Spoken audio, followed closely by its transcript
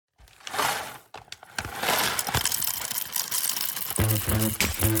This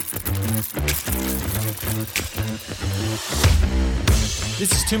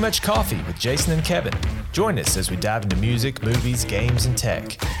is Too Much Coffee with Jason and Kevin. Join us as we dive into music, movies, games, and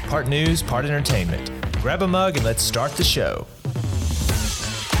tech. Part news, part entertainment. Grab a mug and let's start the show.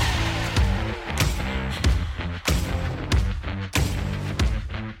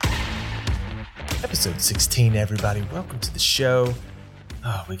 Episode 16, everybody. Welcome to the show.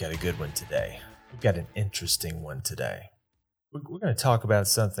 Oh, we got a good one today. We've got an interesting one today. We're going to talk about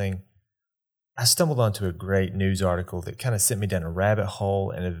something. I stumbled onto a great news article that kind of sent me down a rabbit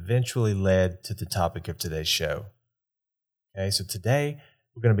hole and eventually led to the topic of today's show. Okay, so today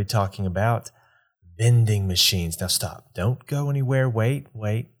we're going to be talking about vending machines. Now stop. Don't go anywhere. Wait.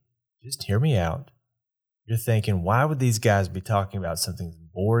 Just hear me out. You're thinking, why would these guys be talking about something as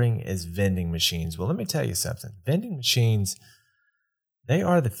boring as vending machines? Well, let me tell you something. Vending machines, they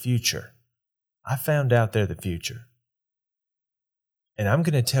are the future. I found out they're the future. And I'm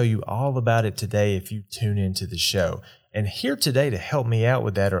going to tell you all about it today if you tune into the show. And here today to help me out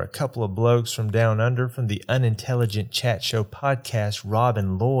with that are a couple of blokes from down under from the Unintelligent Chat Show podcast, Rob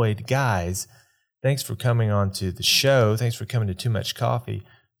and Lloyd. Guys, thanks for coming on to the show. Thanks for coming to Too Much Coffee.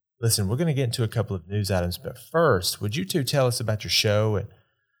 Listen, we're going to get into a couple of news items, but first, would you two tell us about your show and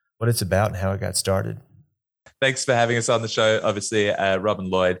what it's about and how it got started? Thanks for having us on the show. Obviously, Rob and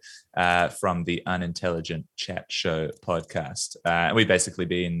Lloyd from the Unintelligent Chat Show podcast. We've basically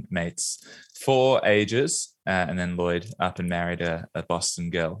been mates for ages, and then Lloyd up and married a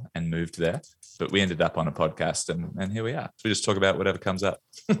Boston girl and moved there. But we ended up on a podcast, and here we are. So we just talk about whatever comes up.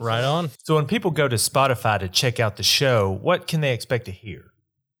 Right on. So when people go to Spotify to check out the show, what can they expect to hear?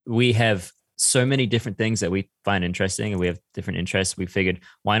 We have so many different things that we find interesting and we have different interests. We figured,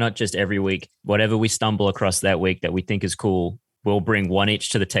 why not just every week, whatever we stumble across that week that we think is cool, we'll bring one each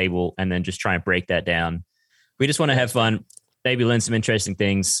to the table and then just try and break that down. We just want to have fun, maybe learn some interesting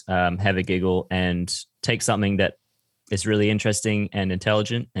things, have a giggle, and take something that is really interesting and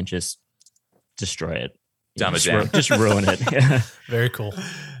intelligent and just destroy it. Just ruin it. Very cool.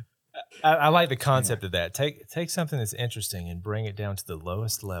 I like the concept of that. Take something that's interesting and bring it down to the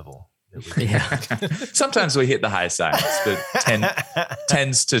lowest level. Yeah. Sometimes we hit the high science, but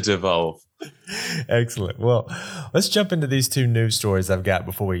tends to devolve. Excellent. Well, let's jump into these two news stories I've got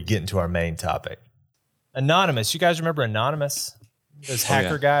before we get into our main topic. Anonymous. You guys remember Anonymous? Those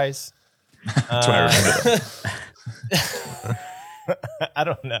hacker guys? That's what I remember. I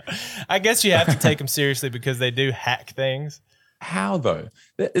don't know. I guess you have to take them seriously because they do hack things. How though?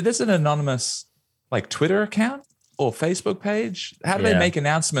 There's an anonymous Twitter account or Facebook page. How do they make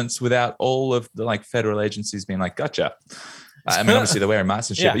announcements without all of the federal agencies being like, gotcha? I mean, obviously they're wearing masks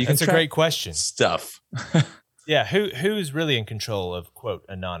and shit, but you can that's a great question. Stuff. Yeah, who's really in control of, quote,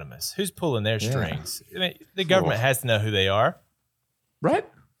 Anonymous? Who's pulling their strings? I mean, the government has to know who they are. Right?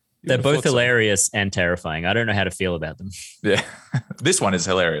 They're both hilarious and terrifying. I don't know how to feel about them. Yeah. This one is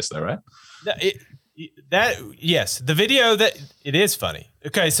hilarious though, right? Yes, the video that it is funny.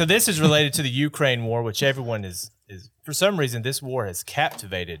 Okay, so this is related to the Ukraine war, which everyone is for some reason this war has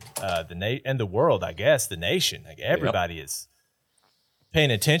captivated the world. I guess the nation. Everybody is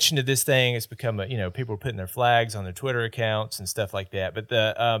paying attention to this thing. It's become people are putting their flags on their Twitter accounts and stuff like that. But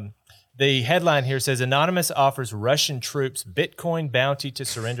the headline here says Anonymous offers Russian troops Bitcoin bounty to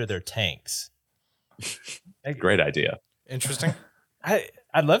surrender their tanks. Great idea. Interesting.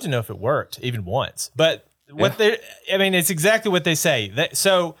 I'd love to know if it worked even once, but it's exactly what they say.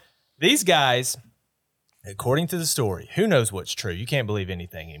 So these guys, according to the story, who knows what's true? You can't believe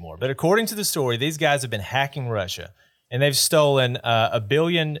anything anymore. But according to the story, these guys have been hacking Russia and they've stolen $1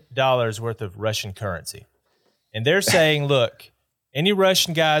 billion worth of Russian currency. And they're saying, look, any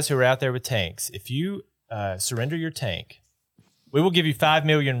Russian guys who are out there with tanks, if you surrender your tank, we will give you 5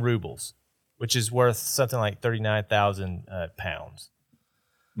 million rubles, which is worth something like 39,000 pounds.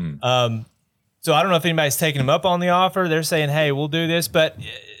 So I don't know if anybody's taking them up on the offer. They're saying, hey, we'll do this. But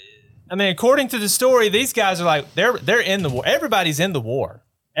I mean, according to the story, these guys are like, they're in the war. Everybody's in the war.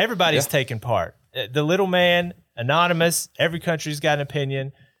 Everybody's taking part. The little man, Anonymous, every country's got an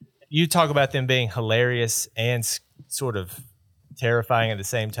opinion. You talk about them being hilarious and sort of terrifying at the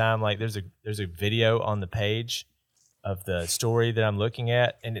same time. Like there's a video on the page of the story that I'm looking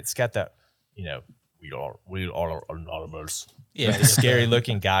at, and it's got that, we are anonymous. Yeah, the scary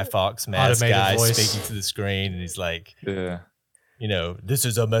looking Guy Fawkes mask guy speaking to the screen, and he's like, this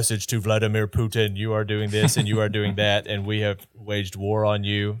is a message to Vladimir Putin. You are doing this and you are doing that, and we have waged war on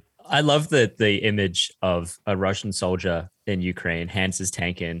you. I love the image of a Russian soldier in Ukraine hands his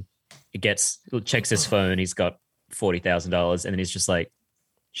tank in, checks his phone, he's got $40,000, and then he's just like,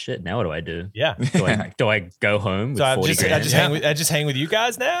 shit, now what do I do? Yeah. Do I go home with So 40 grand? I just hang with you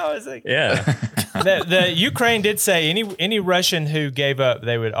guys now. It's like, Yeah. the Ukraine did say any Russian who gave up,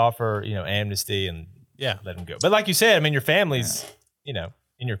 they would offer amnesty and let them go. But like you said, I mean, your family's in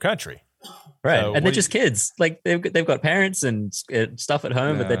your country, Right. So and they're just kids. Like they've got parents and stuff at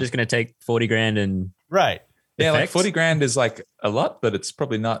home, but they're just going to take 40 grand and right. Yeah, like 40 grand is like a lot, but it's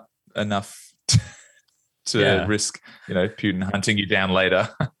probably not enough to risk, Putin hunting you down later.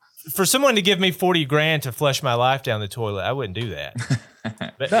 For someone to give me 40 grand to flush my life down the toilet, I wouldn't do that.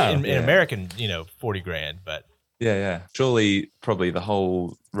 But in American, 40 grand, but yeah. Surely probably the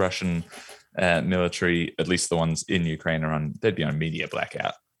whole Russian military, at least the ones in Ukraine they'd be on media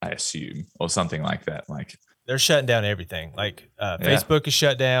blackout, I assume, or something like that. Like they're shutting down everything. Like Facebook is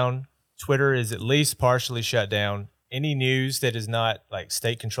shut down. Twitter is at least partially shut down. Any news that is not like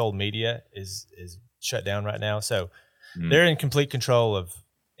state-controlled media is shut down right now. So they're in complete control of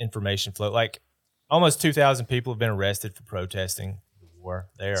information flow. Like almost 2,000 people have been arrested for protesting the war.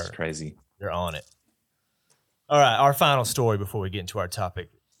 It's crazy. They're on it. All right, our final story before we get into our topic.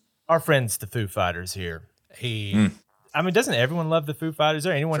 Our friends, the Foo Fighters here. Hey. I mean, doesn't everyone love the Foo Fighters? Is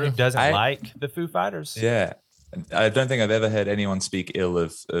there anyone who doesn't like the Foo Fighters? Yeah. I don't think I've ever heard anyone speak ill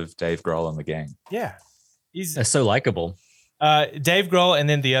of Dave Grohl and the gang. Yeah. they're so likable. Dave Grohl and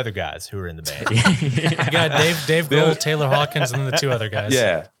then the other guys who are in the band. You got Dave Grohl, Taylor Hawkins, and then the two other guys.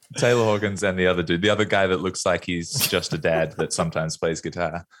 Yeah. Taylor Hawkins and the other dude. The other guy that looks like he's just a dad that sometimes plays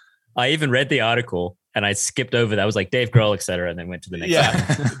guitar. I even read the article and I skipped over that. I was like Dave Grohl, etc., and then went to the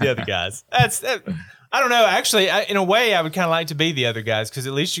next one. The other guys. I don't know. Actually, in a way, I would kind of like to be the other guys because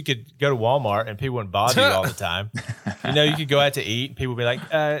at least you could go to Walmart and people wouldn't bother you all the time. You could go out to eat and people would be like,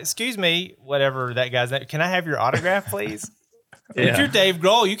 excuse me, whatever that guy's name. Can I have your autograph, please? If you're Dave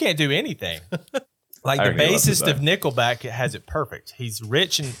Grohl, you can't do anything. Like the bassist of Nickelback has it perfect. He's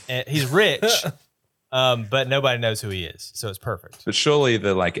rich and he's rich, but nobody knows who he is, so it's perfect. But surely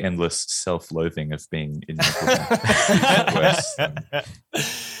the like endless self-loathing of being in Nickelback.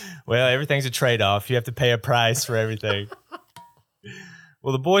 Well, everything's a trade-off. You have to pay a price for everything.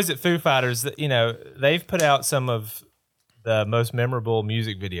 Well, the boys at Foo Fighters, they've put out some of the most memorable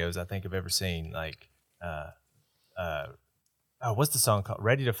music videos I think I've ever seen. Like, what's the song called?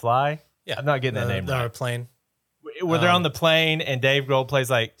 Ready to Fly? Yeah, I'm not getting that name right. right. On a plane. Where they're on the plane and Dave Grohl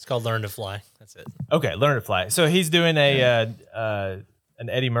plays like... It's called Learn to Fly. That's it. Okay, Learn to Fly. So he's doing an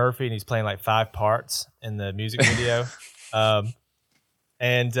Eddie Murphy and he's playing like 5 parts in the music video.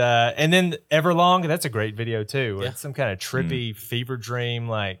 And then Everlong, that's a great video too. Where it's some kind of trippy fever dream,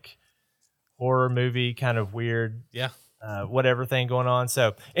 like horror movie, kind of weird, whatever thing going on.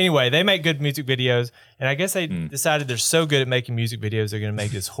 So anyway, they make good music videos, and I guess they decided they're so good at making music videos, they're going to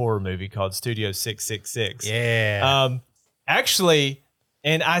make this horror movie called Studio 666. Yeah. Actually,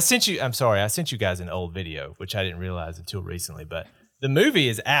 and I sent you guys an old video, which I didn't realize until recently, but the movie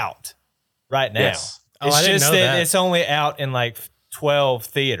is out right now. Yes. It's I didn't just know that that. it's only out in like 12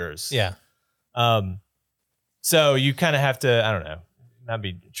 theaters. Yeah. So you kind of have to, I don't know, it might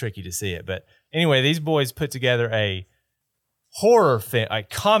be tricky to see it. But anyway, these boys put together a horror film, a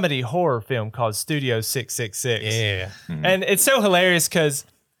comedy horror film called Studio 666. Yeah. And it's so hilarious because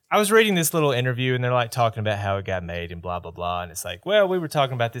I was reading this little interview and they're like talking about how it got made and blah, blah, blah. And it's like, well, we were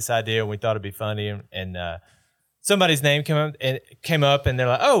talking about this idea and we thought it'd be funny. And somebody's name came up and they're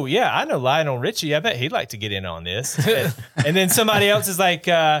like, oh, yeah, I know Lionel Richie. I bet he'd like to get in on this. And then somebody else is like,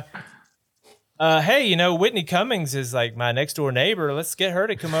 hey, Whitney Cummings is like my next door neighbor. Let's get her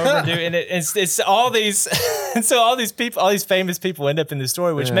to come over and do it. And it's all these, and so all these people, all these famous people end up in the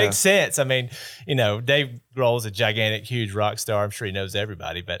story, which makes sense. I mean, Dave Grohl is a gigantic, huge rock star. I'm sure he knows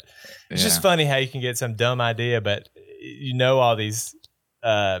everybody, but it's just funny how you can get some dumb idea, but all these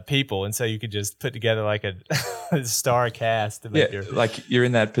people, and so you could just put together like a star cast to make like you're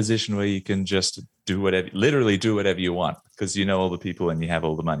in that position where you can just literally do whatever you want because you know all the people and you have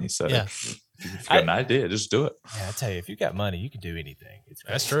all the money. So if you've got an idea, just do it. Yeah, I tell you, if you got money, you can do anything.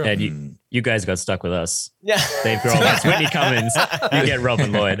 That's true. And you guys got stuck with us. Yeah, Dave Grohl, that's Whitney Cummings. You get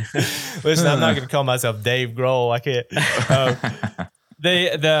Robin Lloyd. Listen, I'm not going to call myself Dave Grohl. I can't.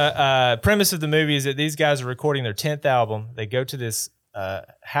 The premise of the movie is that these guys are recording their 10th album. They go to this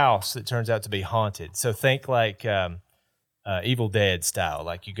house that turns out to be haunted. So think like Evil Dead style.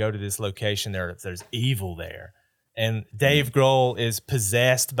 Like you go to this location, there's evil there. And Dave Grohl is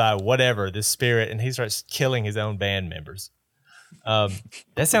possessed by whatever, this spirit, and he starts killing his own band members.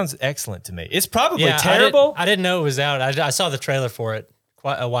 That sounds excellent to me. It's probably terrible. I didn't know it was out. I saw the trailer for it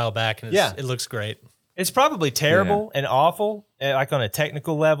quite a while back, and it looks great. It's probably terrible and awful, like on a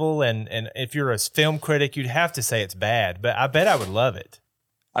technical level. And if you're a film critic, you'd have to say it's bad. But I bet I would love it.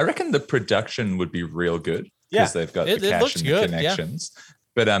 I reckon the production would be real good because they've got the cash and the connections. Yeah.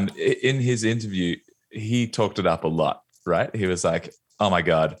 But in his interview, he talked it up a lot, right? He was like, oh my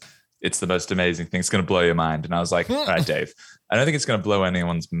God, it's the most amazing thing. It's going to blow your mind. And I was like, all right, Dave, I don't think it's going to blow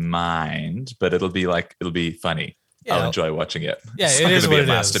anyone's mind, but it'll be funny. Yeah, I'll enjoy watching it. Yeah, it's not going to be a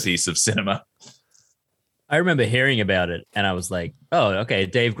masterpiece of cinema. I remember hearing about it and I was like, oh, okay,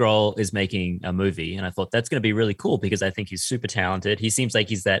 Dave Grohl is making a movie. And I thought that's going to be really cool because I think he's super talented. He seems like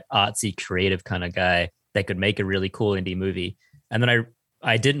he's that artsy, creative kind of guy that could make a really cool indie movie. And then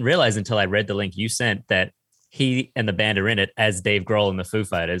I didn't realize until I read the link you sent that he and the band are in it as Dave Grohl and the Foo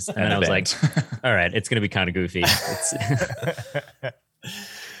Fighters. And then I was like, all right, it's going to be kind of goofy.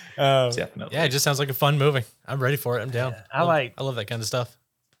 Definitely. Yeah, it just sounds like a fun movie. I'm ready for it. I'm down. Yeah, I love that kind of stuff.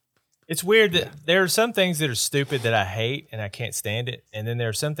 It's weird that there are some things that are stupid that I hate and I can't stand it. And then there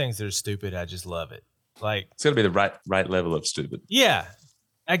are some things that are stupid. I just love it. Like, it's got to be the right level of stupid. Yeah.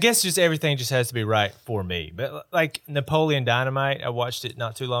 I guess just everything just has to be right for me. But like Napoleon Dynamite, I watched it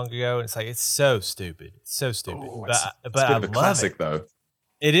not too long ago. And it's like, it's so stupid. It's so stupid. Ooh, but I love classic, it. Though.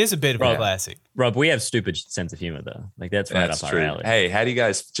 It is a bit of a classic. Rob, we have stupid sense of humor, though. Like, that's right up our alley. Hey, how do you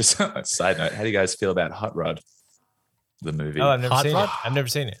guys, just a side note, how do you guys feel about Hot Rod, the movie? Oh, I've never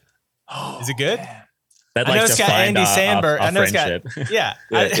seen it. Is it good? That I know it's got Andy Samberg. I know it's got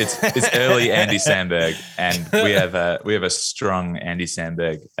it's early Andy Samberg, and we have a strong Andy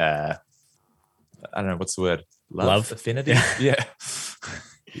Samberg. I don't know what's the word. Love affinity. Yeah,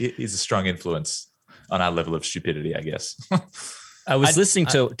 he's a strong influence on our level of stupidity, I guess. I was listening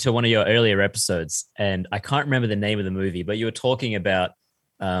to one of your earlier episodes, and I can't remember the name of the movie, but you were talking about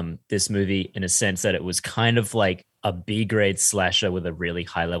this movie in a sense that it was kind of like a B-grade slasher with a really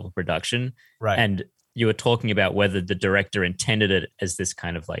high-level production. Right. And you were talking about whether the director intended it as this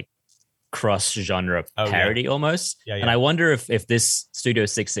kind of like cross-genre parody almost. Yeah. And I wonder if this Studio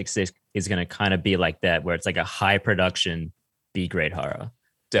 666 is going to kind of be like that, where it's like a high-production B-grade horror.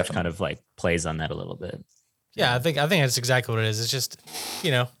 Definitely. Kind of like plays on that a little bit. Yeah, I think that's exactly what it is. It's just,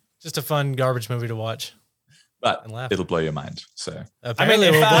 just a fun garbage movie to watch. But it'll blow your mind. So apparently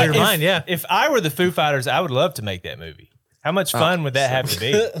it will blow your mind. Yeah. If I were the Foo Fighters, I would love to make that movie. How much fun would that have to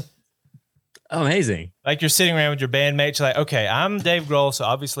be? Amazing. Like you're sitting around with your bandmates, you're like, okay, I'm Dave Grohl, so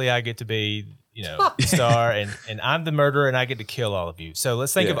obviously I get to be, the star, and I'm the murderer, and I get to kill all of you. So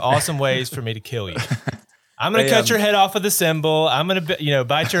let's think of awesome ways for me to kill you. I'm going to cut your head off with a cymbal. I'm going to,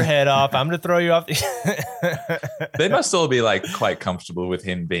 bite your head off. I'm going to throw you off. They must all be like quite comfortable with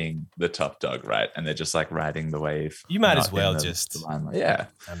him being the top dog, right? And they're just like riding the wave. You might as well Yeah.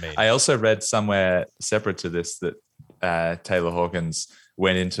 I also read somewhere separate to this that Taylor Hawkins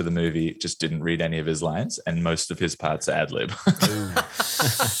went into the movie, just didn't read any of his lines, and most of his parts are ad lib.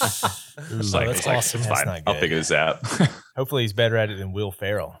 That's awesome. It's fine. I'll figure this out. Hopefully he's better at it than Will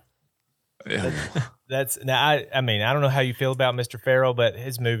Ferrell. Yeah. I mean, I don't know how you feel about Mr. Ferrell, but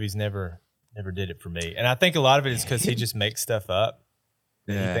his movies never did it for me. And I think a lot of it is because he just makes stuff up.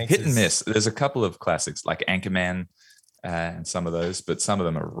 Yeah, hit and miss. There's a couple of classics like Anchorman and some of those, but some of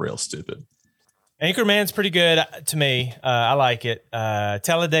them are real stupid. Anchorman's pretty good to me. I like it.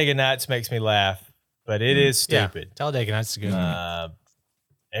 Talladega Nights makes me laugh, but it is stupid. Yeah, Talladega Nights is good.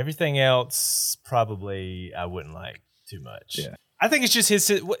 Everything else probably I wouldn't like too much. Yeah. I think it's just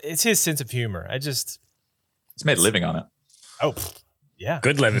his sense of humor. It's made a living on it. Oh, yeah.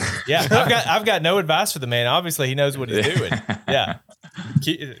 Good living. Yeah. I've got no advice for the man. Obviously, he knows what he's doing. Yeah.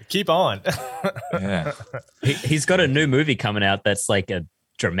 Keep on. Yeah. He's got a new movie coming out that's like a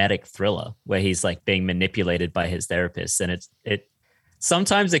dramatic thriller where he's like being manipulated by his therapist. And it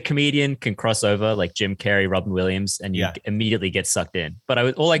sometimes a comedian can cross over like Jim Carrey, Robin Williams, and you immediately get sucked in.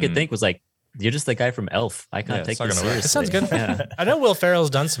 But all I could think was like, you're just the guy from Elf. I can't take this seriously. That sounds good. Yeah. I know Will Ferrell's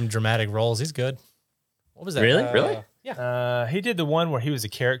done some dramatic roles. He's good. What was that? Really? Really? Yeah. He did the one where he was a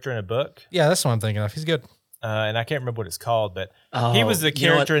character in a book. Yeah, that's what I'm thinking of. He's good. And I can't remember what it's called, but he was the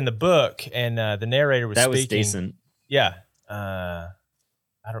character in the book, and the narrator was speaking. That was decent. Yeah. I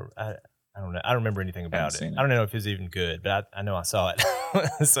don't know. I don't remember anything about it. I don't know if it was even good, but I know I saw it.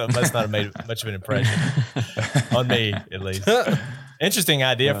 So it must not have made much of an impression on me, at least. Interesting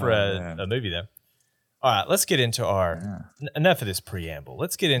idea for a movie, though. All right, let's get into enough of this preamble.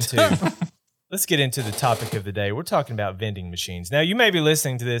 Let's get into the topic of the day. We're talking about vending machines. Now, you may be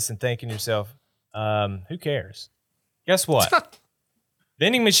listening to this and thinking to yourself, who cares? Guess what?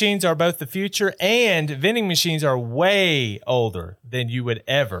 Vending machines are both the future, and vending machines are way older than you would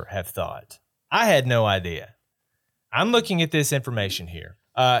ever have thought. I had no idea. I'm looking at this information here.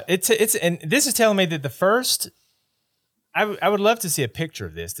 And this is telling me that the first. I would love to see a picture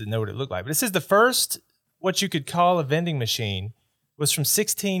of this to know what it looked like. But it says the first, what you could call a vending machine, was from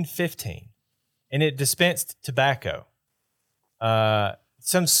 1615, and it dispensed tobacco.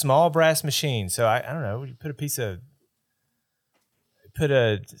 Some small brass machine. So I don't know. You put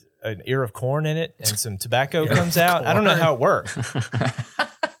an ear of corn in it, and some tobacco comes out. I don't know how it works.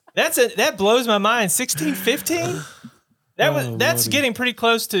 That blows my mind. 1615. That's getting pretty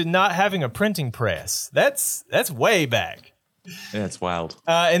close to not having a printing press. That's way back. Yeah, it's wild.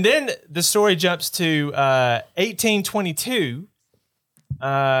 And then the story jumps to 1822,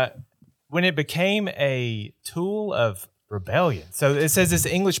 when it became a tool of rebellion. So it says this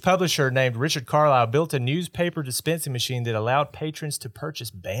English publisher named Richard Carlisle built a newspaper dispensing machine that allowed patrons to purchase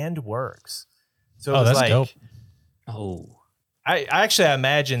banned works. So it was that's like, dope. Oh, I actually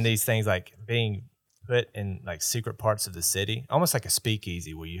imagine these things like being put in like secret parts of the city, almost like a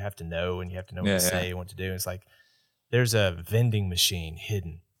speakeasy where you have to know and you have to know what to say and what to do. And it's like there's a vending machine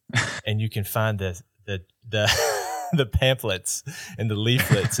hidden, and you can find the the pamphlets and the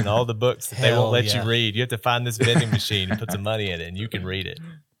leaflets and all the books that they won't let you read. You have to find this vending machine and put some money in it, and you can read it.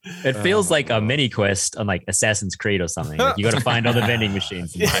 it feels like a mini quest on like Assassin's Creed or something. Like you got to find all the vending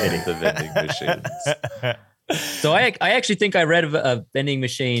machines. Hiding the vending machines. So I actually think I read of a vending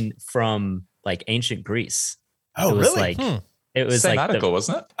machine from like ancient Greece. Oh, it was really? Like, It was Same like article,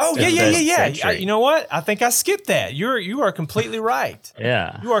 wasn't it? Oh, the yeah. first century. You know what? I think I skipped that. You are completely right.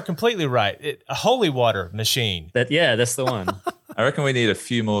 Yeah. You are completely right. A holy water machine. That's the one. I reckon we need a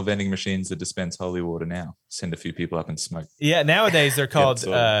few more vending machines that dispense holy water now. Send a few people up and smoke. Yeah, nowadays they're called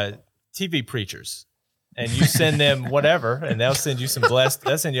sorted. TV preachers. And you send them whatever, and they'll send you some blessed.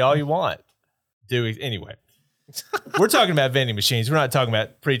 They'll send you all you want. Anyway. We're talking about vending machines. We're not talking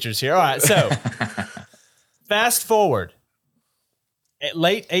about preachers here. All right, so fast forward. At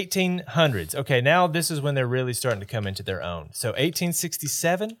late 1800s. Okay, now this is when they're really starting to come into their own. So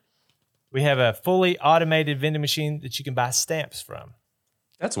 1867, we have a fully automated vending machine that you can buy stamps from.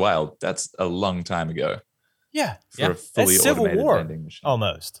 That's wild. That's a long time ago. Yeah. For a fully That's Civil automated War, vending machine.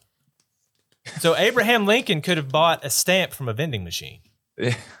 almost. So Abraham Lincoln could have bought a stamp from a vending machine.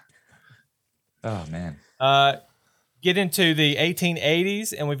 Yeah. Oh, man. Get into the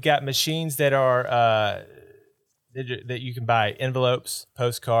 1880s, and we've got machines that are that you can buy envelopes,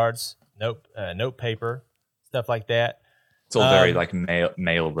 postcards, note paper, stuff like that. It's all very like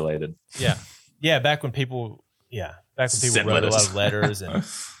mail related. Yeah. Back when people Send wrote letters. a lot of letters, and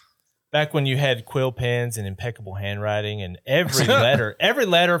back when you had quill pens and impeccable handwriting, and every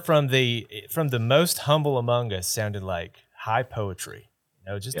letter from the most humble among us sounded like high poetry.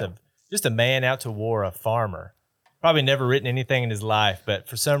 Just a man out to war, a farmer. Probably never written anything in his life, but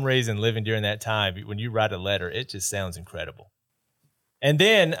for some reason, living during that time, when you write a letter, it just sounds incredible. And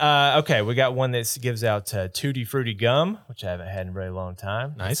then, we got one that gives out Tutti Frutti gum, which I haven't had in a very long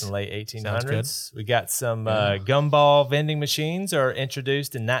time. Nice. It's in the late 1800s. Sounds We got some gumball vending machines are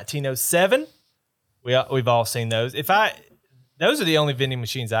introduced in 1907. We've all seen those. Those are the only vending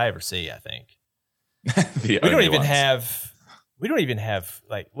machines I ever see, I think. We don't even have,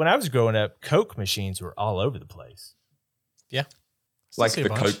 like, when I was growing up, Coke machines were all over the place. Yeah. Like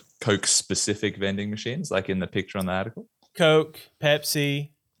the Coke specific vending machines, like in the picture on the article. Coke,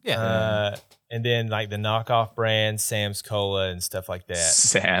 Pepsi, Yeah. and then like the knockoff brands, Sam's Cola and stuff like that.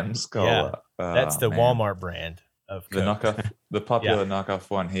 Sam's Cola. Yeah. That's the Walmart brand of Coke. The popular knockoff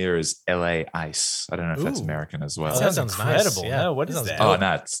one here is LA Ice. I don't know if that's Ooh. American as well. That sounds incredible. nice. Yeah. No, what is that? Oh,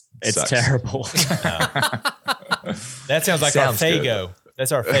 no, It's sucks. terrible. That sounds like Sounds our good. Faygo.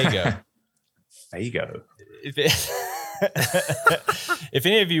 That's our Faygo. Faygo. If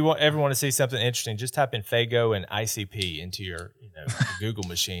any of you ever want to see something interesting, just type in Faygo and ICP into your Google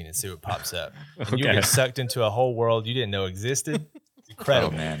machine and see what pops up. And you'll get sucked into a whole world you didn't know existed. It's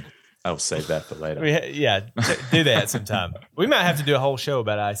incredible. Oh, man. I'll save that for later. Do that sometime. We might have to do a whole show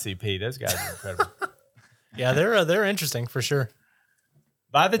about ICP. Those guys are incredible. Yeah, they're interesting for sure.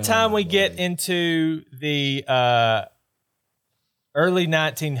 By the time we get into the early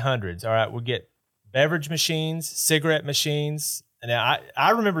 1900s, all right, we'll get beverage machines, cigarette machines. And I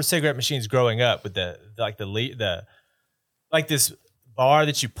remember cigarette machines growing up with the this bar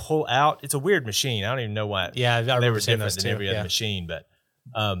that you pull out. It's a weird machine. I don't even know why. Yeah, I they remember were seeing different those than too. every other Yeah. machine, but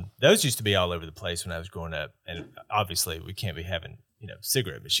those used to be all over the place when I was growing up. And obviously, we can't be having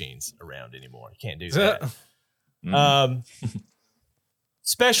cigarette machines around anymore. You can't do that.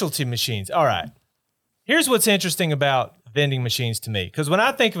 Specialty machines. All right. Here's what's interesting about vending machines to me. Because when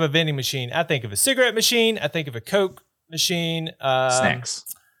I think of a vending machine, I think of a cigarette machine. I think of a Coke machine. Snacks.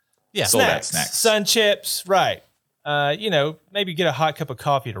 Yeah. Sold out snacks. Sun chips. Right. Maybe get a hot cup of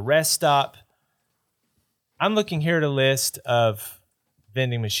coffee at a rest stop. I'm looking here at a list of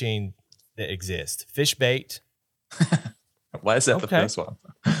vending machine that exist. Fish bait. Why is that the first one?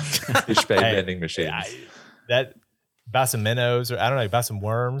 Fish bait vending machines. Buy some minnows, or I don't know, buy some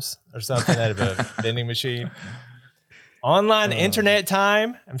worms or something out of a vending machine. Online internet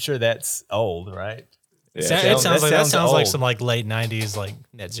time. I'm sure that's old, right? Yeah. It sounds like some like late 90s like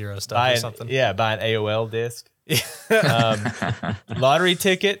net zero stuff or something. Yeah, buy an AOL disc. Lottery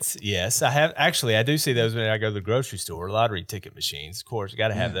tickets. Yes, I have. Actually, I do see those when I go to the grocery store. Lottery ticket machines. Of course, you got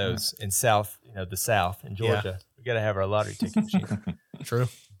to have those in South, the South in Georgia. We got to have our lottery ticket machines. True.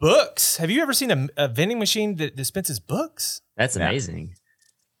 Books. Have you ever seen a vending machine that dispenses books? That's amazing.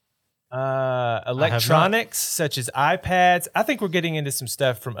 Electronics such as iPads. I think we're getting into some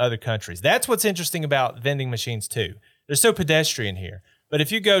stuff from other countries. That's what's interesting about vending machines too. They're so pedestrian here. But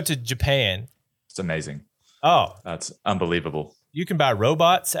if you go to Japan, it's amazing. Oh, that's unbelievable. You can buy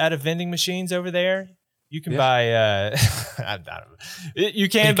robots out of vending machines over there. You can buy I don't know. You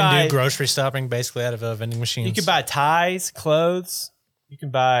can do grocery shopping basically out of vending machines. You can buy ties, clothes. You can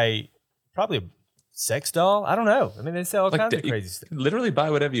buy probably a sex doll. I don't know. I mean, they sell all kinds of crazy stuff. Literally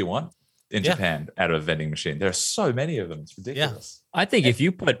buy whatever you want in Japan out of a vending machine. There are so many of them. It's ridiculous. I think if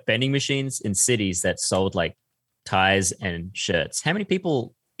you put vending machines in cities that sold like ties and shirts, how many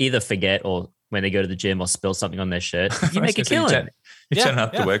people either forget or when they go to the gym or spill something on their shirt, you make a killing. You turn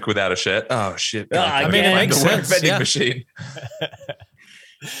up to work without a shirt. Oh shit! I mean, it makes sense. Vending machine.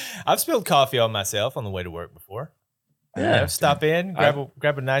 I've spilled coffee on myself on the way to work before. Yeah, stop in,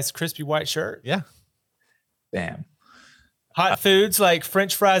 grab a nice crispy white shirt. Yeah, bam. Hot foods like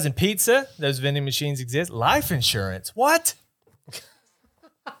French fries and pizza. Those vending machines exist. Life insurance. What?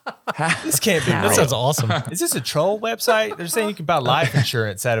 This can't be. That sounds awesome. Is this a troll website? They're saying you can buy life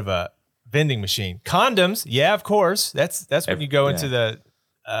insurance out of a vending machine. Condoms, yeah, of course. That's when you go into the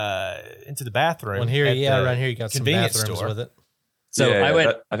bathroom. Well, here, around here you got some bathrooms store with it. So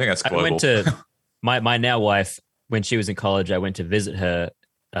I think that's global. I went to my now wife when she was in college. I went to visit her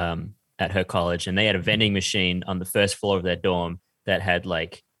at her college, and they had a vending machine on the first floor of their dorm that had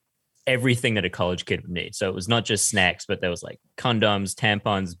like everything that a college kid would need. So it was not just snacks, but there was like condoms,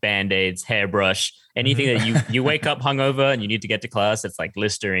 tampons, Band-Aids, hairbrush, anything that you wake up hungover and you need to get to class. It's like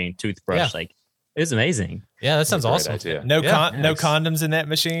Listerine, toothbrush. Like it was amazing. Yeah, that sounds awesome. No condoms in that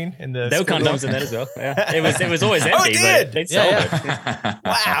machine. No condoms in that as well. Yeah. It was always empty. But they'd sell it.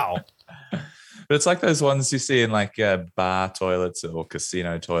 Wow. But it's like those ones you see in like bar toilets or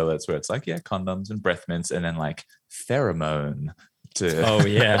casino toilets where it's like, condoms and breath mints and then like pheromone to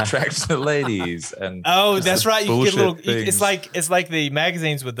attract the ladies. And that's right. You can get a little. It's like the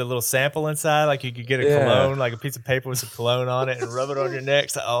magazines with the little sample inside. Like you could get a cologne, like a piece of paper with some cologne on it, and rub it on your neck.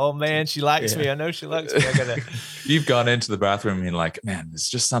 So, oh man, she likes me. I know she likes me. I gotta. You've gone into the bathroom and you're like, man, there's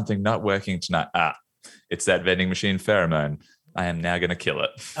just something not working tonight. It's that vending machine pheromone. I am now going to kill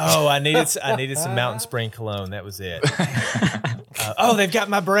it. Oh, I needed some Mountain Spring cologne. That was it. They've got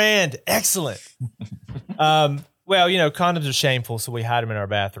my brand. Excellent. Well, condoms are shameful, so we hide them in our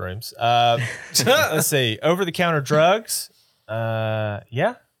bathrooms. Let's see. Over-the-counter drugs.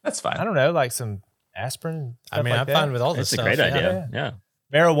 That's fine. I don't know, like some aspirin. I'm fine with all this stuff. It's a great idea. Yeah.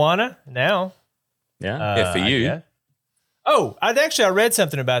 Marijuana now. Yeah. For you. I read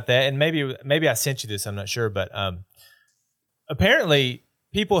something about that, and maybe I sent you this. I'm not sure, but apparently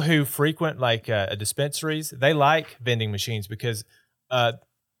people who frequent like dispensaries, they like vending machines because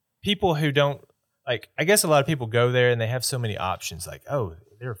people who don't. Like, I guess a lot of people go there and they have so many options. Like,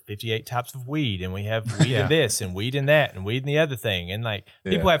 there are 58 types of weed, and we have weed in this, and weed in that, and weed in the other thing. And like,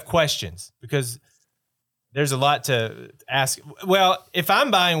 people have questions because there's a lot to ask. Well, if I'm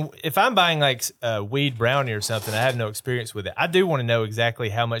buying like weed brownie or something, I have no experience with it. I do want to know exactly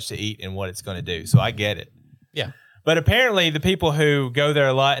how much to eat and what it's going to do. So I get it. Yeah. But apparently, the people who go there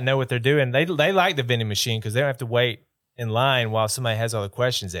a lot and know what they're doing, they like the vending machine because they don't have to wait in line while somebody has all the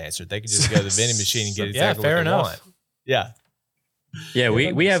questions answered. They can just go to the vending machine and get exactly what they want. Yeah. Yeah,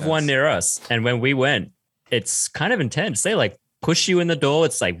 we have one near us. And when we went, it's kind of intense. They like push you in the door.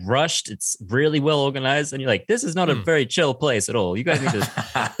 It's like rushed. It's really well organized. And you're like, this is not a very chill place at all. You guys need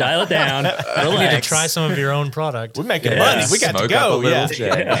to dial it down. Relax. You need to try some of your own product. We're making money. We got to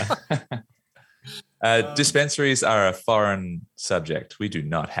go. Dispensaries are a foreign subject. We do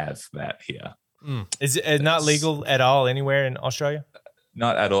not have that here. Is it not legal at all anywhere in Australia?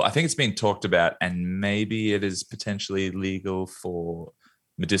 Not at all. I think it's been talked about, and maybe it is potentially legal for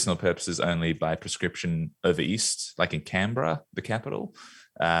medicinal purposes only by prescription over east, like in Canberra, the capital,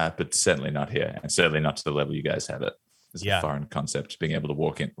 but certainly not here, and certainly not to the level you guys have it. It's a foreign concept, being able to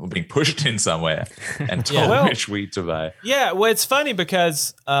walk in or being pushed in somewhere and told which weed to buy. Yeah, well, it's funny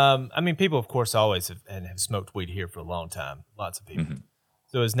because, people, of course, always have smoked weed here for a long time. Lots of people. Mm-hmm.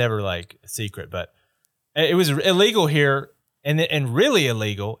 So it was never like a secret, but it was illegal here and really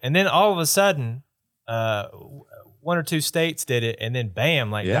illegal. And then all of a sudden, one or two states did it, and then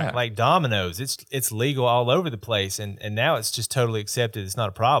bam, like dominoes, it's legal all over the place, and now it's just totally accepted. It's not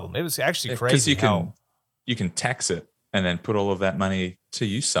a problem. It was actually crazy because you can tax it and then put all of that money to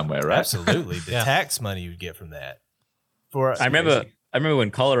use somewhere, right? Absolutely, the tax money you would get from that. I remember when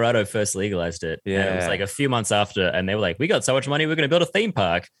Colorado first legalized it. Yeah, it was like a few months after, and they were like, "We got so much money, we're going to build a theme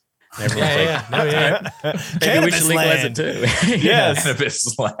park." And everyone's maybe we should legalize it too. Yes,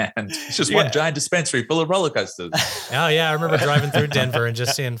 cannabis land. It's just one giant dispensary full of roller coasters. Oh yeah, I remember driving through Denver and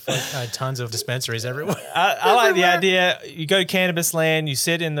just seeing tons of dispensaries everywhere. I like the idea. You go to cannabis land, you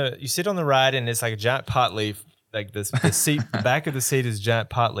sit on the ride, and it's like a giant pot leaf. Like the seat, the back of the seat is a giant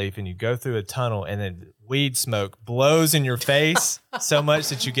pot leaf, and you go through a tunnel, and then weed smoke blows in your face so much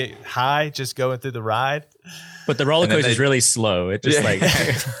that you get high just going through the ride. But the roller coaster is really slow. It just like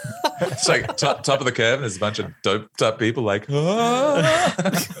it's like top of the curve, and there's a bunch of doped up people like,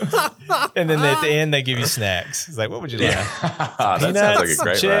 ah. And then at the end they give you snacks. It's like, what would you like? That sounds like a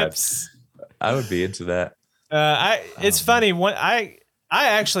great chips. Ride. I would be into that. It's funny. I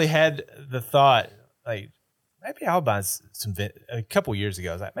actually had the thought, like, maybe I'll buy some. A couple years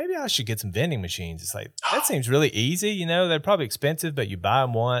ago, I was like, maybe I should get some vending machines. It's like, that seems really easy. You know, they're probably expensive, but you buy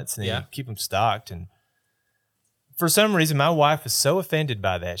them once and then you keep them stocked. And for some reason, my wife was so offended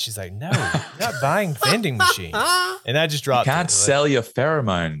by that. She's like, no, you're not buying vending machines. And I just dropped it. You can't sell your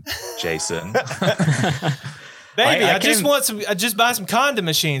pheromone, Jason. Baby, I just want some. I just buy some condom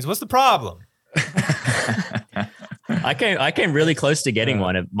machines. What's the problem? I came really close to getting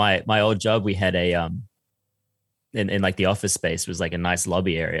one. At my old job, we had a in like the office space was like a nice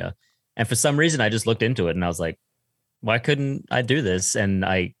lobby area. And for some reason I just looked into it and I was like, why couldn't I do this? And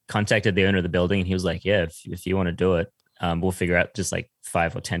I contacted the owner of the building and he was like, yeah, if you want to do it, we'll figure out just like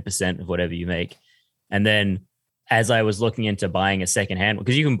 5 or 10% of whatever you make. And then as I was looking into buying a secondhand,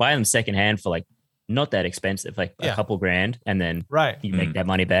 because you can buy them secondhand for like not that expensive, like a couple grand, and then you make that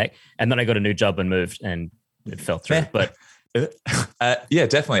money back. And then I got a new job and moved and it fell through. But yeah,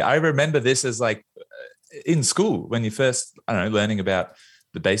 definitely. I remember this as like, in school, when you first, I don't know, learning about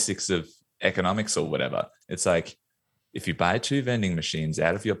the basics of economics or whatever, it's like, if you buy 2 vending machines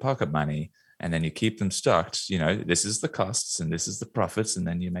out of your pocket money and then you keep them stocked, you know, this is the costs and this is the profits, and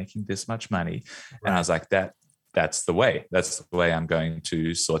then you're making this much money. Right. And I was like, that's the way I'm going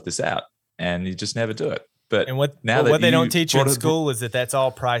to sort this out. And you just never do it. But what they don't teach you in school is that that's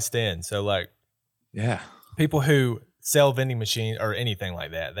all priced in. So like, people who sell vending machines or anything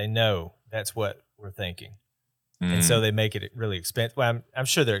like that, they know that's what we're thinking, and so they make it really expensive. Well, I'm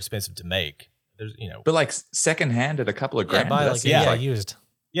sure they're expensive to make. There's, but like secondhand at a couple of grand, used.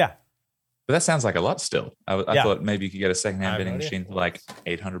 Yeah, but that sounds like a lot still. I thought maybe you could get a secondhand vending machine for like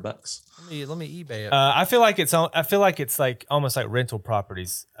 $800. Let me eBay it. I feel like it's like almost like rental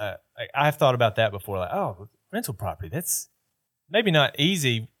properties. I've thought about that before. Like, oh, rental property. That's maybe not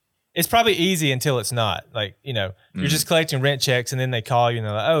easy. It's probably easy until it's not. Like, you know, you're just collecting rent checks and then they call you and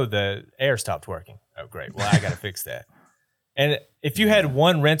they're like, oh, the air stopped working. Oh, great. Well, I got to fix that. And if you had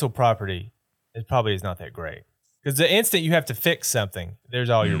one rental property, it probably is not that great. Because the instant you have to fix something, there's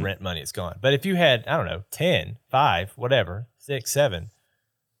all your rent money. It's gone. But if you had, I don't know, 10, 5, whatever, 6, 7,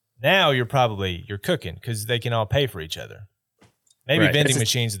 now you're cooking because they can all pay for each other. Maybe vending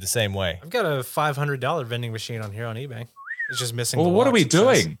machines are the same way. I've got a $500 vending machine on here on eBay. It's just missing. Well, what are we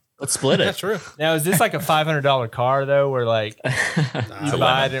doing? Let's split it. That's true. Now, is this like a $500 car though, where like you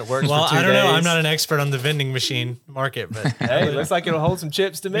buy it and it works for 2 days? I don't know. I'm not an expert on the vending machine market, but hey, it looks like it'll hold some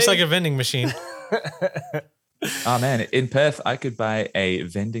chips to me. It's like a vending machine. Oh man, in Perth, I could buy a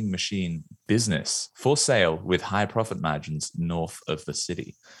vending machine business for sale with high profit margins north of the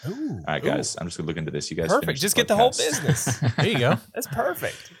city. Ooh, all right, guys, I'm just gonna look into this. You guys, perfect. Just get the whole business. There you go. That's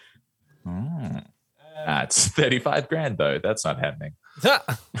perfect. It's 35 grand though. That's not happening. I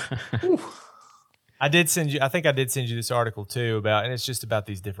think I did send you this article too and it's just about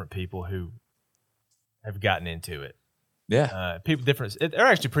these different people who have gotten into it. Yeah. They're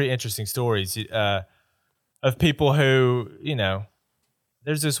actually pretty interesting stories of people who, you know,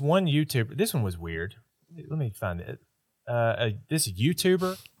 there's this one YouTuber. This one was weird. Let me find it. This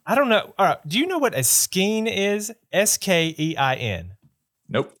YouTuber. I don't know. All right. Do you know what a skein is? SKEIN.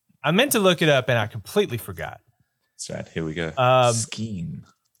 Nope. I meant to look it up and I completely forgot. That's right. Here we go. Skein.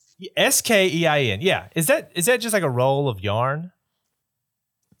 SKEIN. Yeah. Is that just like a roll of yarn?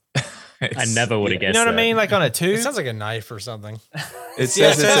 I never would have guessed. You know what that. I mean? Like on a It tube. sounds like a knife or something. It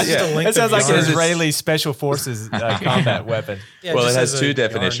says It sounds like an yarn. Israeli special forces combat weapon. Yeah, Well, it just has as two a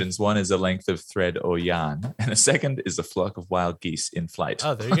definitions. One is a length of thread or yarn, and the second is a flock of wild geese in flight.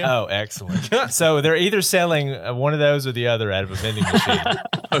 yarn. Oh, there you go. Oh, excellent. So they're either selling one of those or the other out of a vending machine.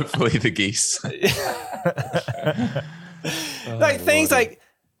 Hopefully, the geese. Like things like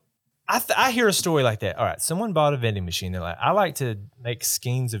I hear a story like that. All right, someone bought a vending machine. They're like, I like to make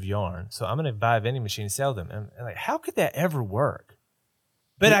skeins of yarn, so I'm going to buy a vending machine and sell them. And I'm like, how could that ever work?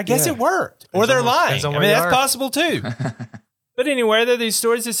 But I guess it worked. Or they're lying. I mean, that's possible too. But anyway, there are these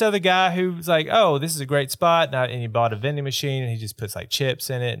stories. This other guy who's like, oh, this is a great spot. And he bought a vending machine and he just puts like chips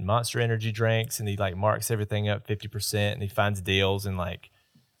in it and Monster Energy drinks. And he like marks everything up 50% and he finds deals. And like,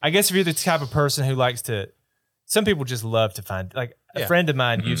 I guess if you're the type of person who likes to, some people just love to find, like a friend of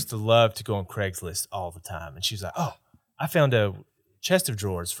mine used to love to go on Craigslist all the time. And she's like, oh, I found a chest of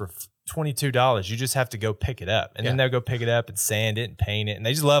drawers for $22. You just have to go pick it up. And then they'll go pick it up and sand it and paint it. And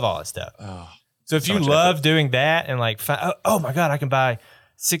they just love all that stuff. Oh, so if you love doing that and like, oh my God, I can buy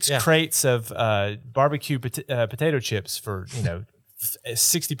 6 crates of barbecue potato chips for,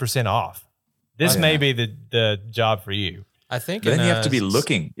 60% off. This may be the job for you. I think. But then you have to be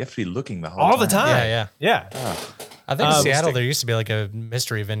looking. You have to be looking the whole all the time. Yeah. Oh. I think in Seattle there used to be like a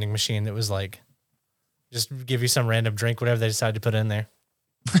mystery vending machine that was like, just give you some random drink, whatever they decided to put in there.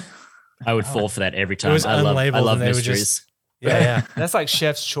 I would fall for that every time. It was I unlabeled love and they would mysteries. Yeah. That's like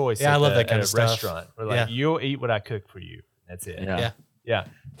chef's choice. Yeah, I love that kind at of a stuff. restaurant. Where like you'll eat what I cook for you. That's it. Yeah.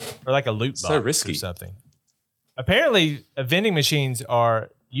 Or like a loot box So risky. or something. Apparently, vending machines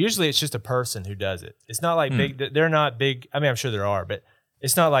are usually it's just a person who does it. It's not like big. They're not big. I mean, I'm sure there are, but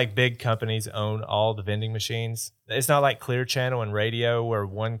it's not like big companies own all the vending machines. It's not like Clear Channel and radio where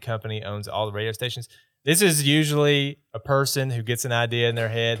one company owns all the radio stations. This is usually a person who gets an idea in their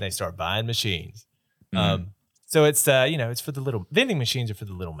head and they start buying machines. So it's it's for the little vending machines are for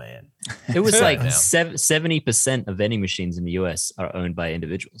the little man. It was like 70% of vending machines in the US are owned by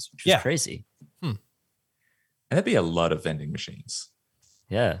individuals, which is crazy. And that'd be a lot of vending machines.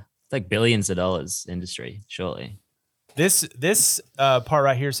 Yeah. It's like billions of dollars industry, surely. This part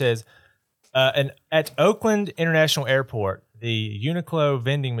right here says, at Oakland International Airport, the Uniqlo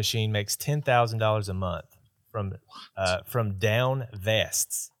vending machine makes $10,000 a month from down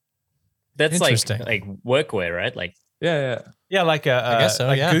vests. That's like workwear, right? Like Yeah. Like I guess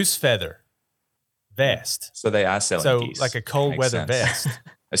so, goose feather vest. So they are selling geese. Like a cold Makes weather sense. vest.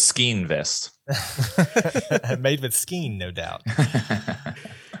 A skiing vest. Made with skein, no doubt.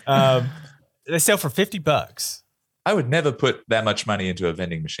 They sell for $50. I would never put that much money into a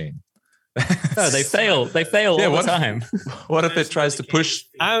vending machine. no, they fail. They fail all the time. What if it tries to push?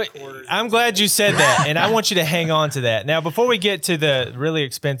 I'm glad you said that, and I want you to hang on to that. Now, before we get to the really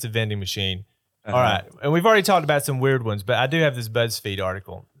expensive vending machine, all right, and we've already talked about some weird ones, but I do have this BuzzFeed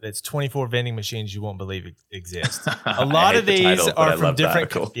article that's 24 vending machines you won't believe exist. A lot of these are from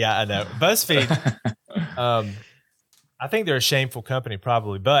different. Yeah, I know. BuzzFeed. I think they're a shameful company,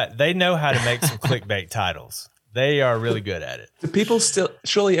 probably, but they know how to make some clickbait titles. They are really good at it. Do people still?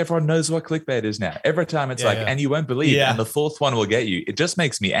 Surely everyone knows what clickbait is now. Every time it's and you won't believe, and the fourth one will get you. It just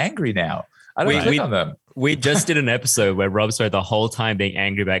makes me angry now. I don't click on them. We just did an episode where Rob spent the whole time being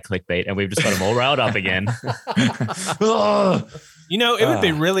angry about clickbait, and we've just got him all riled up again. It would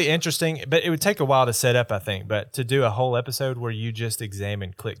be really interesting, but it would take a while to set up, I think. But to do a whole episode where you just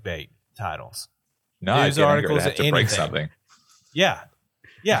examine clickbait titles, news articles, have to break something. Yeah.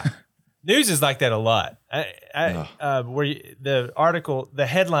 News is like that a lot. The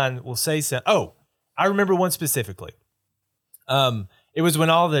headline will say something. Oh, I remember one specifically. It was when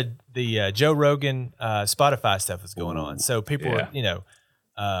all the Joe Rogan Spotify stuff was going on. So people were,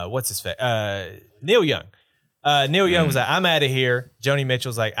 what's his face? Neil Young. Neil Young was like, I'm out of here. Joni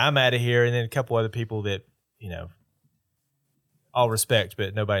Mitchell's like, I'm out of here. And then a couple other people that, all respect,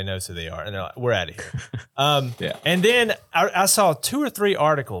 but nobody knows who they are. And they're like, we're out of here. And then I saw 2 or 3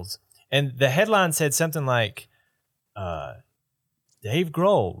 articles. And the headline said something like, Dave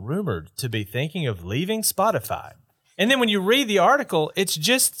Grohl rumored to be thinking of leaving Spotify. And then when you read the article, it's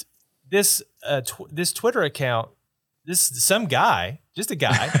just this Twitter account, some guy, just a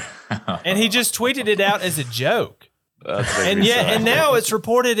guy, and he just tweeted it out as a joke. And now it's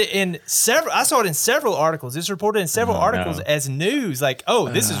reported in several. I saw it in severed articles. It's reported in several articles as news. Like,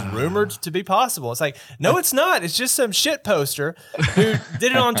 this is rumored to be possible. It's like, no, it's not. It's just some shit poster who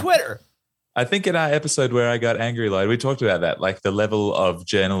did it on Twitter. I think in our episode where I got angry, Lloyd, we talked about that, like the level of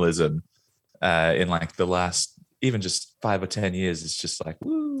journalism in like the last even just 5 or 10 years. It's just like,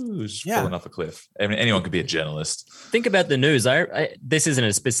 woo. just falling off a cliff. I mean, anyone could be a journalist. Think about the news. This isn't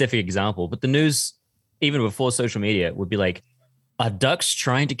a specific example, but the news, even before social media, would be like, "Are ducks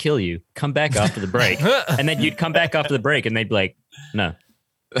trying to kill you? Come back after the break." And then you'd come back after the break, and they'd be like, "No,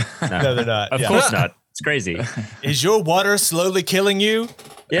 No, they're not. of course not. It's crazy." Is your water slowly killing you?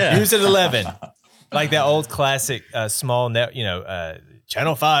 Yeah. News at 11. Like that old classic small net,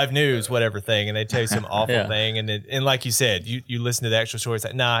 Channel 5 News, whatever thing, and they tell you some awful thing, and like you said, you listen to the actual story. It's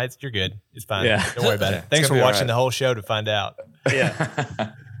like, nah, you're good. It's fine. Yeah. Don't worry about it. Thanks for watching the whole show to find out.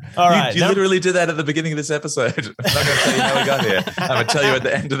 Yeah. All right. You literally did that at the beginning of this episode. I'm not going to tell you how we got here. I'm going to tell you at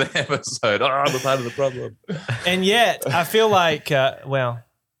the end of the episode. I'm a part of the problem. And yet, I feel like, I'll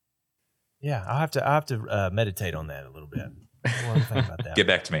have to meditate on that a little bit. What do you think about that? Get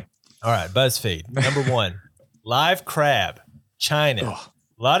back to me. All right, BuzzFeed. Number 1, live crab, China. A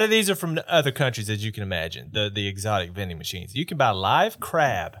lot of these are from other countries, as you can imagine, the exotic vending machines. You can buy live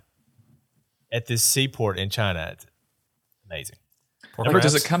crab at this seaport in China. It's amazing.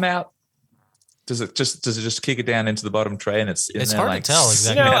 Does it come out? Does it just kick it down into the bottom tray and it's in It's there, hard like, to tell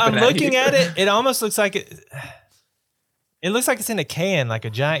exactly. I'm looking at it. It almost looks like it. It looks like it's in a can, like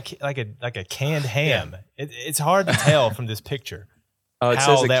a giant, like a canned ham. It's hard to tell from this picture. Oh, it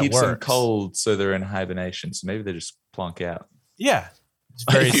how says it that keeps them works. cold, so they're in hibernation. So maybe they just plonk out. Yeah. It's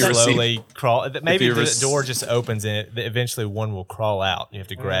very If you slowly crawl. Maybe you the door just opens and eventually one will crawl out. You have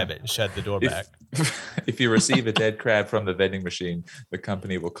to grab it and shut the door back. If you receive a dead crab from the vending machine, the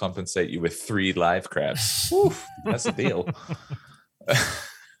company will compensate you with 3 live crabs. Woo, that's a deal.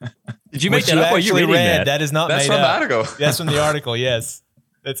 Did you make Which that up or are you actually reading read. that? That is not That's made from the up. article. That's from the article, yes.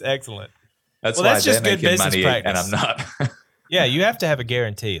 That's excellent. That's Well, why that's they're just good making business money practice. and I'm not. Yeah, you have to have a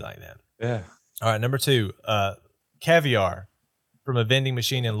guarantee like that. Yeah. All right, number 2, caviar from a vending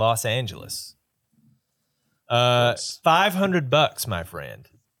machine in Los Angeles. $500, my friend,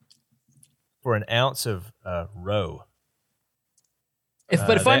 for an ounce of roe. If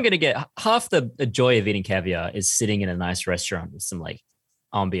I'm going to get half the joy of eating caviar is sitting in a nice restaurant with some like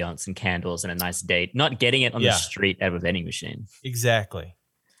ambiance and candles and a nice date, not getting it on the street out of a vending machine. Exactly.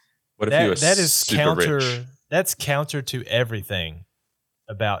 What if you were that is super counter? rich? That's counter to everything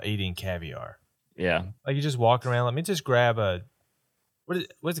about eating caviar. Yeah. Like you just walk around. Let me just grab what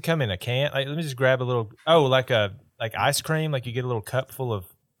does it come in, a can? Like let me just grab a little. Oh, like ice cream. Like you get a little cup full of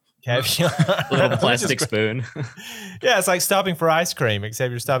caviar. A little plastic spoon. Yeah, it's like stopping for ice cream, except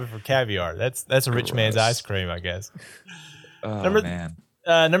you're stopping for caviar. That's a rich man's ice cream, I guess. Oh, man.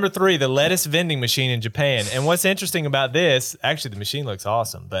 Number 3, the lettuce vending machine in Japan. And what's interesting about this, actually the machine looks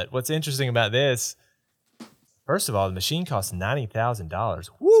awesome, but what's interesting about this, first of all, the machine costs $90,000.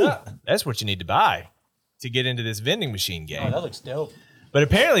 Woo! That's what you need to buy to get into this vending machine game. Oh, that looks dope. But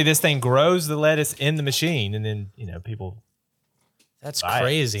apparently this thing grows the lettuce in the machine, and then, people That's buy it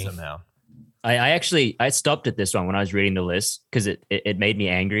crazy. somehow. I stopped at this one when I was reading the list because it made me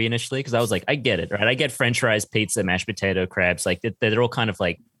angry initially because I was like, I get it, right? I get French fries, pizza, mashed potato, crabs. Like they're all kind of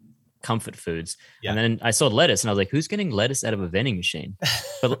like comfort foods. Yeah. And then I saw lettuce and I was like, who's getting lettuce out of a vending machine?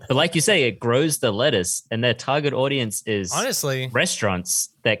 but like you say, it grows the lettuce and their target audience is honestly restaurants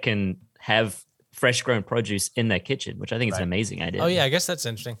that can have fresh grown produce in their kitchen, which I think is an amazing idea. Oh yeah, I guess that's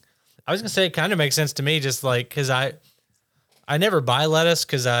interesting. I was gonna say it kind of makes sense to me, just like because I never buy lettuce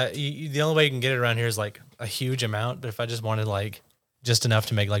because the only way you can get it around here is like a huge amount. But if I just wanted like just enough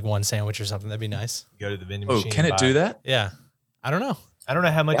to make like one sandwich or something, that'd be nice. Go to the vending Oh, machine. can it do that? Yeah, I don't know. I don't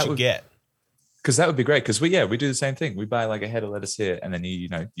know how much you get. Because that would be great. Because we do the same thing. We buy like a head of lettuce here, and then you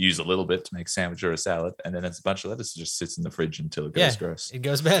use a little bit to make a sandwich or a salad, and then it's a bunch of lettuce that just sits in the fridge until it goes gross. It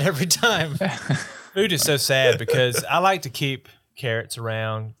goes bad every time. Food is so sad because I like to keep carrots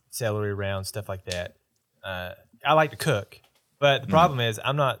around, celery around, stuff like that. I like to cook, but the problem is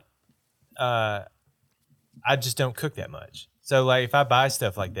I'm not. I just don't cook that much. So like if I buy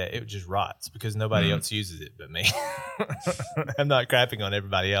stuff like that, it just rots because nobody else uses it but me. I'm not crapping on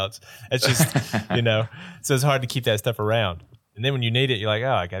everybody else. It's just, so it's hard to keep that stuff around. And then when you need it, you're like,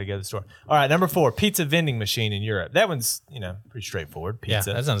 oh, I got to go to the store. All right, number 4, pizza vending machine in Europe. That one's, pretty straightforward. Pizza.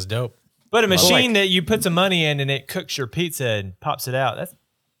 Yeah, that sounds dope. But a machine that you put some money in and it cooks your pizza and pops it out, that's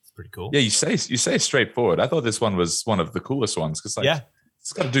pretty cool. Yeah, you say straightforward. I thought this one was one of the coolest ones because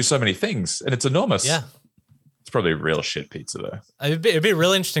it's got to do so many things and it's enormous. Yeah. It's probably a real shit pizza though. It'd be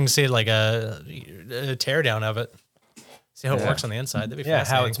really interesting to see like a teardown of it. See how it works on the inside. That'd be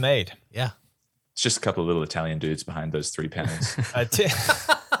fascinating. How it's made. Yeah. It's just a couple of little Italian dudes behind those 3 panels.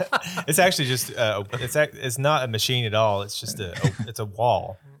 It's actually just it's not a machine at all. It's just it's a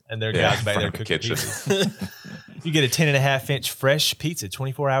wall, and there are guys back there cooking pizzas. You get a 10.5-inch fresh pizza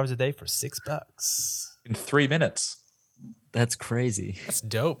 24 hours a day for $6 in 3 minutes. That's crazy. That's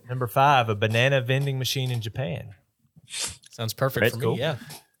dope. Number 5, a banana vending machine in Japan. Sounds perfect That's for cool. me. Yeah.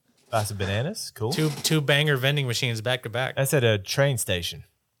 Buy some bananas. Cool. Two banger vending machines back to back. That's at a train station.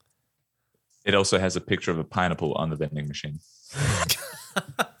 It also has a picture of a pineapple on the vending machine.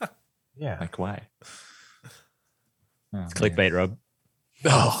 Yeah. Like, why? Oh, man. Clickbait, Rob.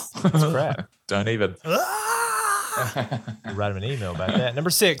 Oh, That's crap. Don't even. I'll write him an email about that. Number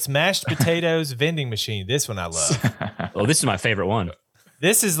 6, mashed potatoes vending machine. This one I love. Oh, this is my favorite one.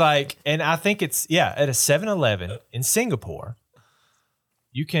 This is like, and I think it's, at a 7-Eleven in Singapore,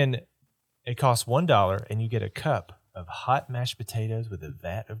 it costs $1 and you get a cup of hot mashed potatoes with a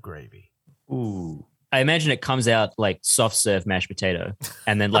vat of gravy. Ooh. I imagine it comes out like soft serve mashed potato,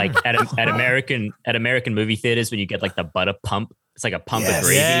 and then like at American movie theaters when you get like the butter pump, it's like a pump of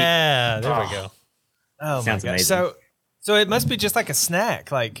gravy. Yeah, there we go. Oh Sounds my God. amazing. So it must be just like a snack.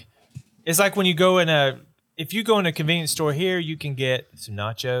 Like, it's like when you go if you go in a convenience store here, you can get some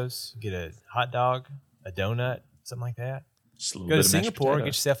nachos, get a hot dog, a donut, something like that. Just a little Go to bit of mashed Singapore, potato. get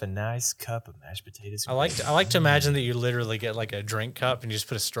yourself a nice cup of mashed potatoes. I like to imagine that you literally get like a drink cup and you just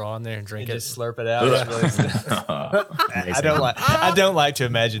put a straw in there and and drink it. just slurp it out. It's really- Amazing. I don't like to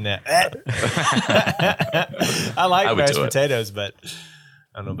imagine that. I like I would mashed do it. potatoes, but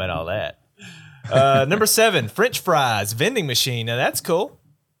I don't know about all that. Number 7, French fries vending machine. Now that's cool.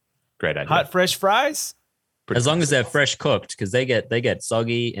 Great idea. Hot fresh fries. As long as they're fresh cooked, because they get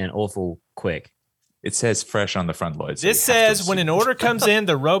soggy and awful quick. It says fresh on the front, Lloyd. so This you have to says when an assume- order comes in,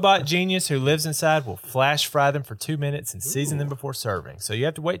 the robot genius who lives inside will flash fry them for 2 minutes and season them before serving. So you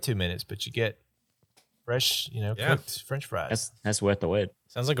have to wait 2 minutes, but you get fresh, cooked French fries. That's worth the wait.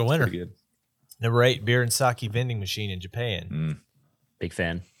 Sounds like a winner. Pretty good. Number 8, beer and sake vending machine in Japan. Big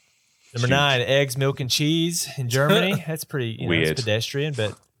fan. Number 9, eggs, milk, and cheese in Germany. That's pretty Weird. It's pedestrian,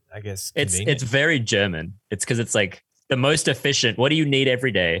 but I guess It's convenient. very German. It's because it's like the most efficient. What do you need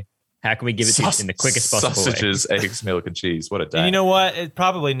every day? How can we give it to you in the quickest possible way? Sausages, eggs, milk, and cheese. What a day. And you know what?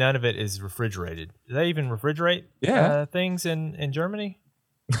 Probably none of it is refrigerated. Do they even refrigerate things in Germany?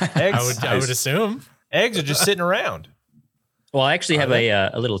 Eggs, I would assume. eggs are just sitting around. Well, I actually have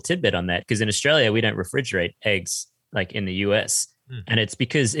a little tidbit on that because in Australia we don't refrigerate eggs like in the US, and it's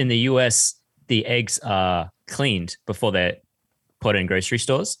because in the US the eggs are cleaned before they're put in grocery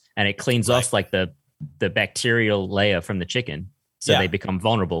stores, and it cleans off like the bacterial layer from the chicken, so they become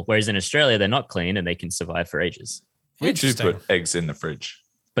vulnerable. Whereas in Australia they're not clean and they can survive for ages, we do put eggs in the fridge.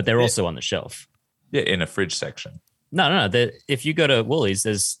 but they're also on the shelf. Yeah, in a fridge section. No. If you go to Woolies,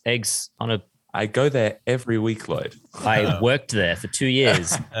 there's eggs on a. I go there every week, Lloyd. I worked there for 2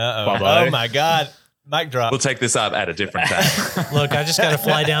 years. Oh my God. Mic drop. We'll take this up at a different time. Look, I just got to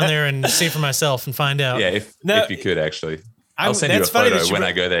fly down there and see for myself and find out. Yeah, if you could actually. I'll send you a that's funny photo that you when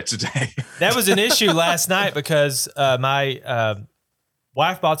I go there today. That was an issue last night because my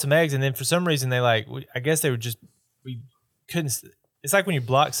wife bought some eggs, and then for some reason I guess we couldn't. It's like when you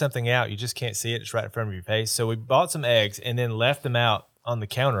block something out, you just can't see it. It's right in front of your face. So we bought some eggs and then left them out on the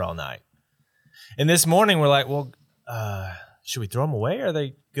counter all night. And this morning we're like, well, should we throw them away? Are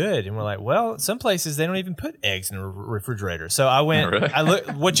they good? And we're like, well, some places they don't even put eggs in a refrigerator. So I went. Really? I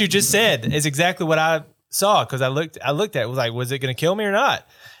looked. What you just said is exactly what I saw because I looked at it, was like, was it going to kill me or not?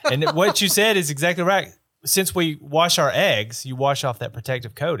 And what you said is exactly right. Since we wash our eggs, you wash off that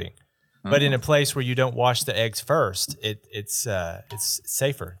protective coating. But in a place where you don't wash the eggs first, it's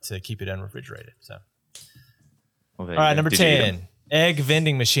safer to keep it unrefrigerated. So, Well, there all you right, go. number Did you eat 10, egg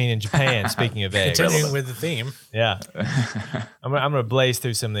vending machine in Japan. Speaking of eggs, Continuing with the theme. yeah, I'm gonna blaze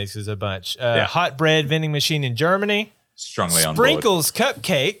through some of these. There's a bunch. Hot bread vending machine in Germany. Strongly on board. Sprinkles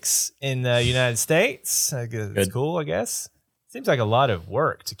cupcakes in the United States. I guess it's cool. I guess seems like a lot of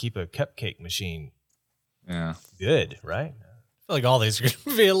work to keep a cupcake machine Yeah. good, right? I feel like all these are going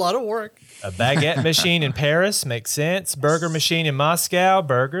to be a lot of work. A baguette machine in Paris makes sense. Burger machine in Moscow.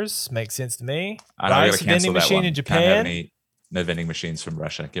 Burgers makes sense to me. I know, I Rice gotta cancel vending that machine one. in Can't have Japan. no vending machines from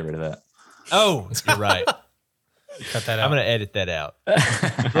Russia. Get rid of that. Oh, you're right. Cut that out. I'm going to edit that out.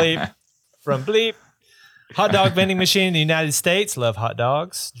 Bleep. From bleep. Hot dog vending machine in the United States. Love hot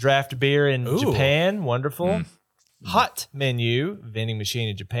dogs. Draft beer in Japan. Wonderful. Hot menu vending machine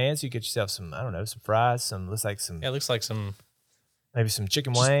in Japan. So you get yourself some, I don't know, some fries, looks like some, Yeah, it looks like some. maybe some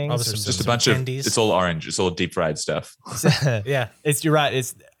chicken wings. probably or some- Just a Some bunch of. candies. It's all orange. It's all deep fried stuff. Yeah. You're right.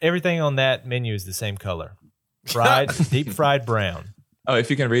 It's everything on that menu is the same color. Fried, deep fried brown. Oh, if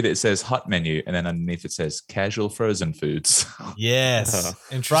you can read it, it says hot menu, and then underneath it says casual frozen foods. Yes.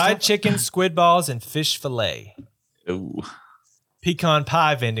 Interesting. Fried chicken, squid balls, and fish fillet. Ooh, Pecan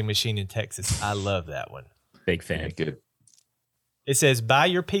pie vending machine in Texas. I love that one. Big yeah, fan. good. It says buy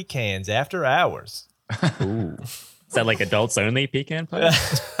your pecans after hours. Ooh. Is that like adults only pecan pie?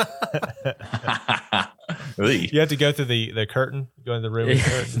 You have to go through the curtain, go in the room with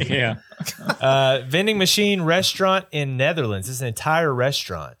the curtain. Yeah. Vending machine restaurant in Netherlands. It's an entire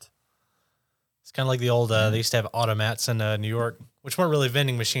restaurant. It's kind of like the old, they used to have automats in New York, which weren't really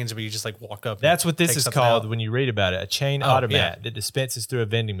vending machines, but you just like walk up. That's what this take is something called out. when you read about it. A chain automat that dispenses through a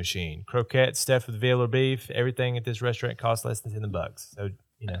vending machine. Croquettes stuffed with veal or beef. Everything at this restaurant costs less than $10. So,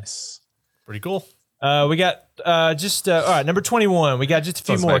 Nice. Pretty cool. we got all right, number 21. We got just a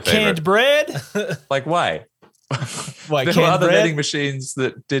few Sounds my more. favorite. Canned bread. Like, why? What, There were canned other bread? vending machines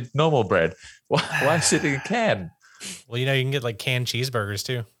that did normal bread. Why sit in a can? Well, you can get like canned cheeseburgers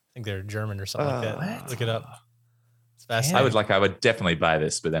too. I think they're German or something like that. What? Look it up. It's Canned- fascinating. I would definitely buy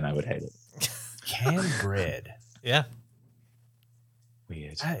this, but then I would hate it. Canned bread. Yeah.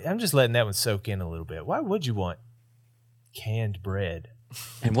 Weird. I'm just letting that one soak in a little bit. Why would you want canned bread?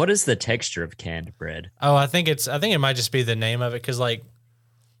 And what is the texture of canned bread? Oh, I think it might just be the name of it because like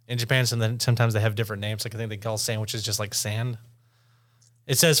in Japan, sometimes they have different names. Like I think they call sandwiches just like sand.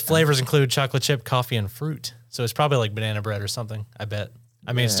 It says flavors include chocolate chip, coffee, and fruit. So it's probably like banana bread or something. I bet.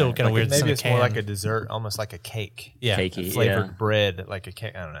 I mean, it's still kind of weird. Maybe in a it's more can. like a dessert, almost like a cake. yeah. Cakey. Flavored bread, like a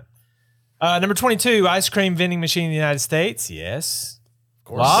cake. I don't know. Number 22, ice cream vending machine in the United States. Yes.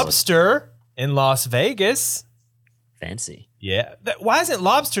 Lobster in Las Vegas. Fancy. Yeah. Why isn't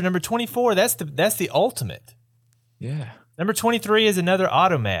lobster number 24? That's the ultimate. Yeah. Number 23 is another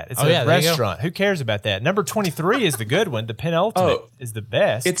automat. It's Oh, yeah, a there you go. restaurant. Who cares about that? Number 23 is the good one. The penultimate is the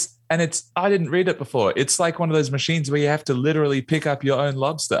best. I didn't read it before. It's like one of those machines where you have to literally pick up your own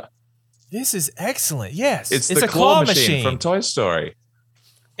lobster. This is excellent. Yes. It's a the claw machine from Toy Story.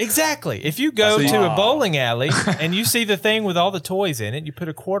 Exactly. If you go So you- to a bowling alley and you see the thing with all the toys in it, you put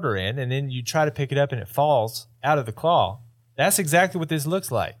a quarter in and then you try to pick it up and it falls out of the claw. That's exactly what this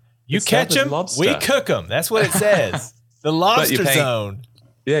looks like. You It's catch stuffed with them, lobster. we cook them. That's what it says. The lobster paying- zone.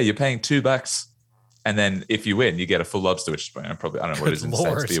 Yeah, you're paying $2, and then if you win, you get a full lobster, which is probably I don't know what it is in the Good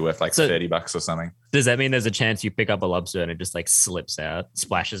States, Lord. but you're worth like So- $30 or something. Does that mean there's a chance you pick up a lobster and it just like slips out,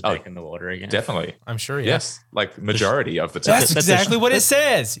 splashes Oh, back in the water again? Definitely. I'm sure. Yeah. Yes, like majority of the time. That's That's a- exactly what it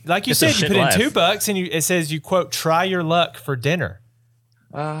says. Like you it's a said, you shit put in life. $2 and it says you quote, try your luck for dinner.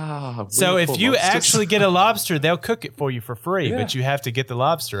 So if you actually get a lobster, they'll cook it for you for free, Yeah. but you have to get the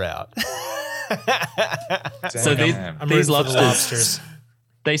lobster out. So these I'm these rooting for the lobsters,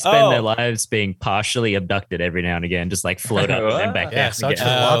 they spend Oh. their lives being partially abducted every now and again, just like float up and then back Yeah, down sucks again.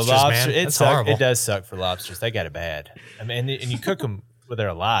 for lobsters, man. It That's suck- horrible. It does suck for lobsters. They got it bad. I mean, and you cook them when they're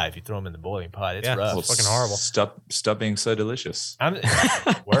alive. You throw them in the boiling pot. It's Yeah. rough. Well, fucking horrible. Stop being so delicious.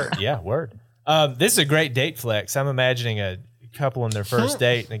 Word. Yeah, word. This is a great date flex. I'm imagining a couple on their first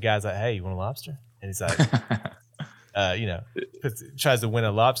date, and the guy's like, "Hey, you want a lobster?" And he's like, tries to win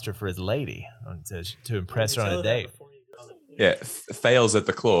a lobster for his lady to impress her on a date. Yeah, fails at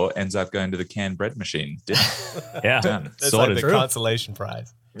the claw, ends up going to the canned bread machine. Yeah, Done. That's sorted. like the consolation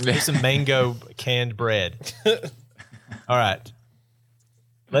prize. Here's some mango canned bread. All right.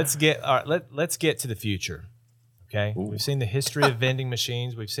 Let's get to the future. Okay. Ooh. We've seen the history of vending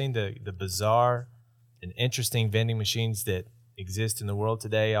machines. We've seen the bizarre and interesting vending machines that exist in the world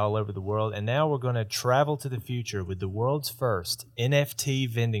today, all over the world. And now we're going to travel to the future with the world's first NFT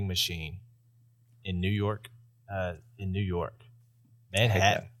vending machine in New York,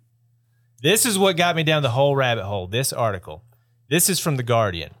 Manhattan. This is what got me down the whole rabbit hole. This article. This is from The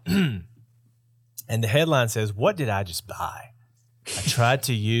Guardian. And the headline says, "What did I just buy? I tried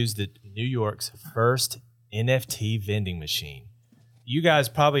to use the New York's first NFT vending machine." You guys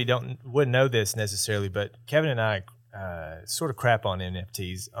probably wouldn't know this necessarily, but Kevin and I sort of crap on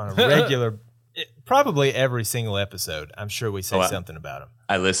NFTs on a regular, probably every single episode. I'm sure we say something about them.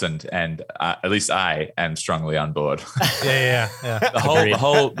 I listened, and at least I am strongly on board. Yeah.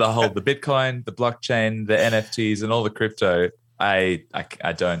 the Bitcoin, the blockchain, the NFTs, and all the crypto. I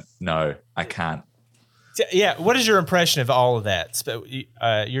don't know. I can't. Yeah, what is your impression of all of that? What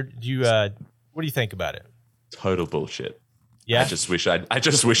do you think about it? Total bullshit. Yeah, I just wish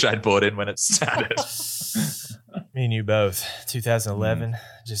I'd bought in when it started. me and you both. 2011,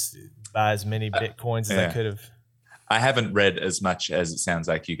 just buy as many Bitcoins as I could have. I haven't read as much as it sounds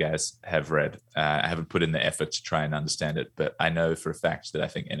like you guys have read. I haven't put in the effort to try and understand it, but I know for a fact that I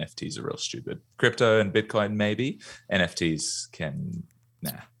think NFTs are real stupid. Crypto and Bitcoin, maybe. NFTs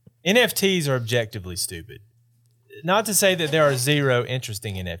nah. NFTs are objectively stupid. Not to say that there are zero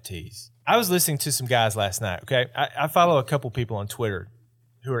interesting NFTs. I was listening to some guys last night. Okay, I follow a couple people on Twitter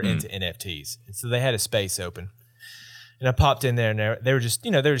who are into NFTs, and so they had a space open, and I popped in there, and they were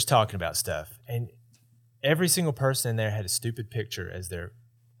just talking about stuff, and every single person in there had a stupid picture as their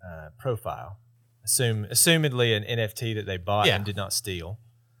profile, assumedly an NFT that they bought Yeah. and did not steal.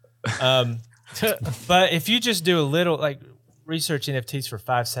 But if you just do a little like research NFTs for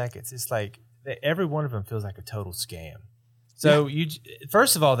 5 seconds, it's like every one of them feels like a total scam. So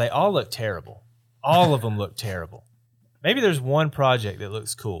first of all, they all look terrible. All of them look terrible. Maybe there's one project that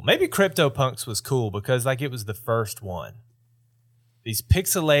looks cool. Maybe CryptoPunks was cool because like it was the first one. These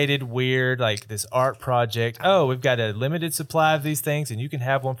pixelated, weird, like this art project. Oh, we've got a limited supply of these things and you can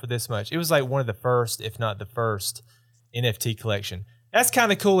have one for this much. It was like one of the first, if not the first, NFT collection. That's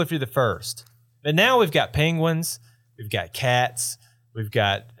kind of cool if you're the first. But now we've got penguins, we've got cats, we've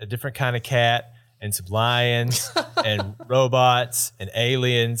got a different kind of cat and some lions and robots and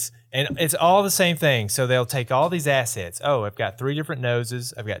aliens. And it's all the same thing. So they'll take all these assets. Oh, I've got 3 different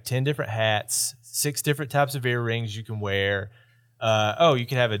noses. I've got 10 different hats, 6 different types of earrings you can wear. You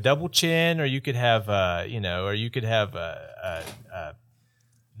could have a double chin, or you could have, or you could have a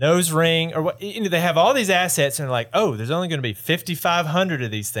nose ring, or what? They have all these assets, and they're like, oh, there's only going to be 5,500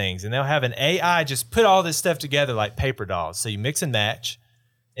 of these things, and they'll have an AI just put all this stuff together like paper dolls. So you mix and match,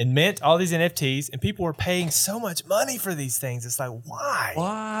 and mint all these NFTs, and people are paying so much money for these things. It's like, why?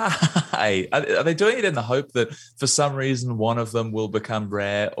 Why? Are they doing it in the hope that for some reason one of them will become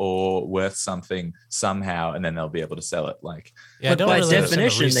rare or worth something somehow, and then they'll be able to sell it? Like, but by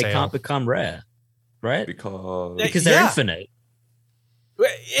definition, they can't become rare, right? Because they're infinite.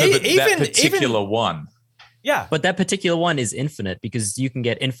 That particular one. Yeah. But that particular one is infinite because you can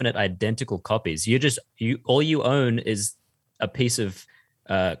get infinite identical copies. All you own is a piece of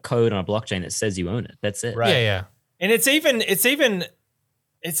code on a blockchain that says you own it. That's it. Right. Yeah. And it's even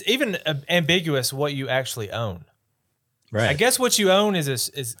ambiguous what you actually own. Right. I guess what you own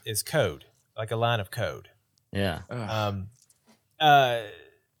is code, like a line of code. Yeah.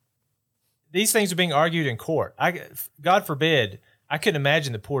 These things are being argued in court. God forbid, I couldn't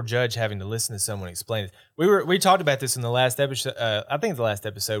imagine the poor judge having to listen to someone explain it. We talked about this in the last episode. I think the last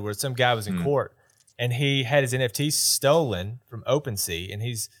episode where some guy was in court and he had his NFT stolen from OpenSea, and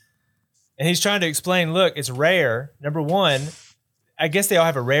he's trying to explain. Look, it's rare. Number one, I guess they all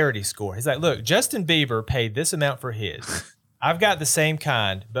have a rarity score. He's like, look, Justin Bieber paid this amount for his. I've got the same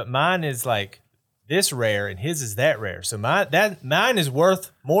kind, but mine is like this rare and his is that rare. So mine is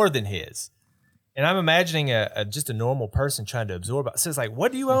worth more than his. And I'm imagining just a normal person trying to absorb it. So it's like,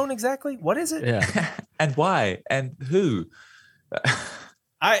 what do you own exactly? What is it? Yeah. And why? And who?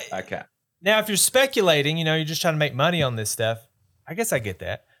 Okay. Now, if you're speculating, you're just trying to make money on this stuff, I guess I get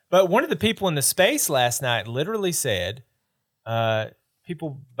that. But one of the people in the space last night literally said,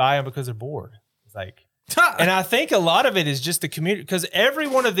 people buy them because they're bored. It's like, and I think a lot of it is just the community, because every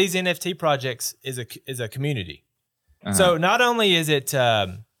one of these NFT projects is a community. Uh-huh. So not only is it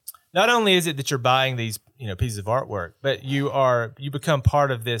that you're buying these pieces of artwork, but you become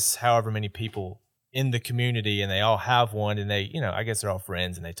part of this however many people in the community, and they all have one, and they I guess they're all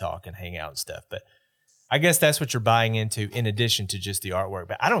friends and they talk and hang out and stuff. But I guess that's what you're buying into in addition to just the artwork.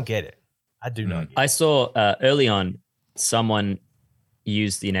 But I don't get it. I do not get it. I saw early on someone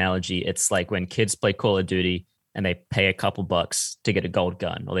use the analogy. It's like when kids play Call of Duty and they pay a couple bucks to get a gold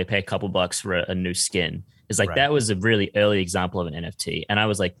gun, or they pay a couple bucks for a new skin. It's like, that was a really early example of an NFT. And I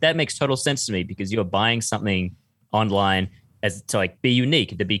was like, that makes total sense to me, because you're buying something online as to like be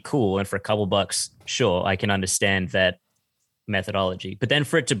unique, to be cool. And for a couple bucks, sure, I can understand that methodology. But then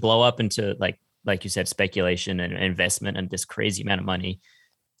for it to blow up into like you said, speculation and investment and this crazy amount of money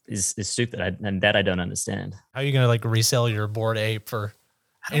is stupid. And that I don't understand. How are you going to like resell your Bored Ape for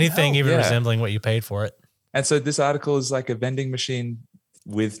anything even resembling what you paid for it? And so this article is like a vending machine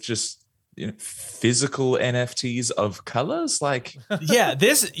with just physical NFTs of colors. Like, yeah,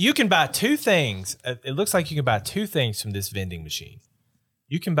 you can buy 2 things. It looks like you can buy 2 things from this vending machine.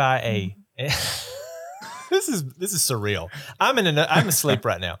 You can buy this is surreal. I'm asleep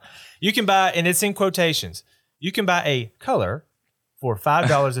right now. You can buy, and it's in quotations, you can buy a color for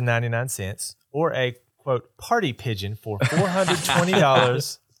 $5.99 or a quote party pigeon for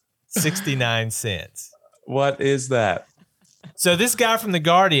 $420.69. What is that? So this guy from The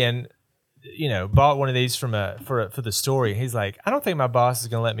Guardian, bought one of these for the story. He's like, I don't think my boss is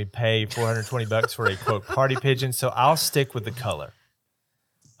going to let me pay $420 for a quote party pigeon, so I'll stick with the color.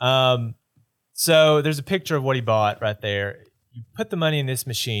 So there's a picture of what he bought right there. You put the money in this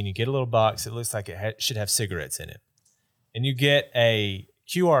machine, you get a little box. It looks like it should have cigarettes in it. And you get a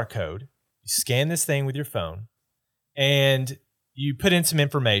QR code. You scan this thing with your phone, and you put in some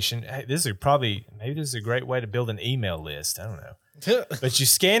information. Hey, maybe this is a great way to build an email list. I don't know. But you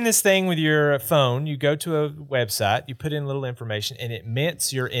scan this thing with your phone, you go to a website, you put in a little information, and it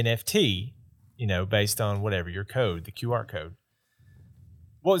mints your NFT, based on whatever your code, the QR code.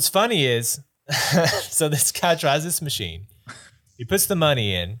 What's funny is So this guy tries this machine. He puts the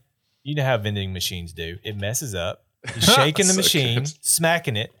money in. You know how vending machines do. It messes up. He's shaking the So machine, good.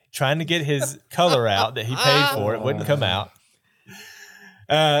 smacking it, trying to get his color out that he paid for. It wouldn't come out.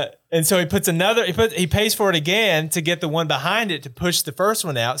 And so he puts he pays for it again to get the one behind it to push the first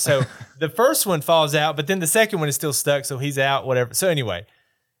one out. So the first one falls out, but then the second one is still stuck. So he's out, whatever. So anyway,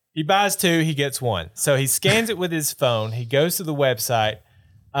 he buys 2, he gets 1. So he scans it with his phone. He goes to the website.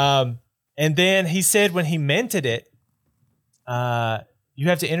 And then he said when he minted it, you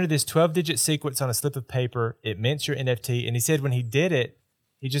have to enter this 12-digit sequence on a slip of paper. It mints your NFT. And he said when he did it,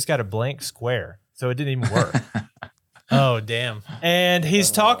 he just got a blank square. So it didn't even work. Oh, damn. And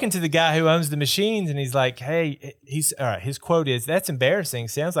he's talking to the guy who owns the machines, and he's like, hey, all right, his quote is, that's embarrassing.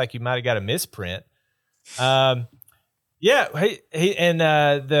 Sounds like you might have got a misprint. The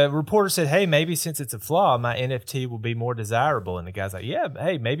reporter said, hey, maybe since it's a flaw, my NFT will be more desirable. And the guy's like, yeah,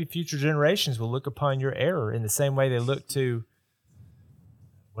 hey, maybe future generations will look upon your error in the same way they look to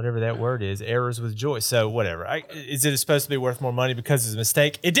whatever that word is, errors with joy. So whatever. Is it supposed to be worth more money because it's a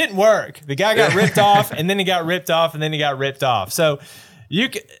mistake? It didn't work. The guy got ripped off, and then he got ripped off, and then he got ripped off. So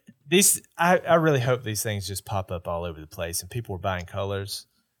I really hope these things just pop up all over the place, and people are buying colors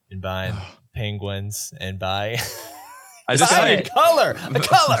and buying penguins and buying I just a color.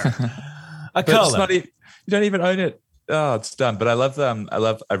 You don't even own it. Oh, it's done. But I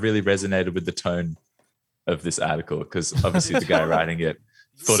really resonated with the tone of this article because obviously the guy writing it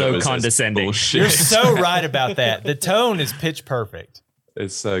thought So it was condescending. bullshit. You're so right about that. The tone is pitch perfect.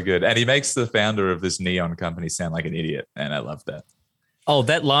 It's so good. And he makes the founder of this neon company sound like an idiot. And I love that. Oh,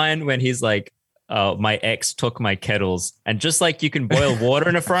 that line when he's like, my ex took my kettles. And just like you can boil water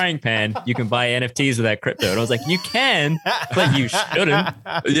in a frying pan, you can buy NFTs with that crypto. And I was like, you can, but you shouldn't.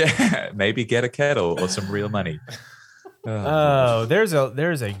 Yeah. Maybe get a kettle or some real money. Oh, there's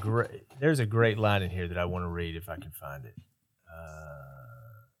a great line in here that I want to read if I can find it.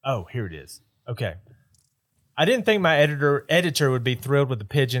 Here it is. Okay. I didn't think my editor would be thrilled with the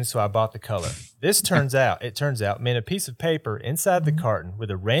pigeon, so I bought the color. It turns out, meant a piece of paper inside the carton with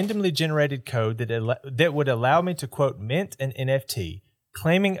a randomly generated code that would allow me to, quote, mint an NFT,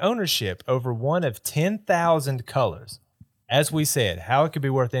 claiming ownership over one of 10,000 colors. As we said, how it could be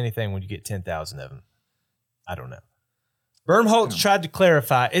worth anything when you get 10,000 of them, I don't know. Bermholtz tried to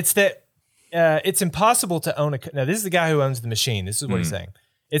clarify. It's that it's impossible to own now, this is the guy who owns the machine. This is what he's saying.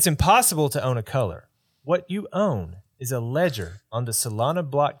 It's impossible to own a color. What you own is a ledger on the Solana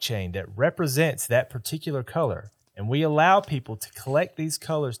blockchain that represents that particular color, and we allow people to collect these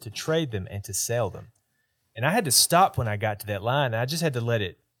colors to trade them and to sell them. And I had to stop when I got to that line. I just had to let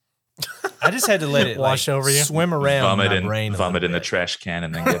it. Wash over you, swim around my brain, vomit in the trash can,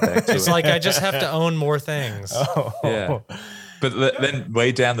 and then get back to it. It's like I just have to own more things. Yeah. But then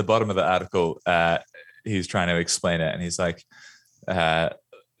way down the bottom of the article, he's trying to explain it, and he's like,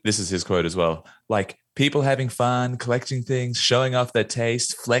 this is his quote as well. Like, people having fun, collecting things, showing off their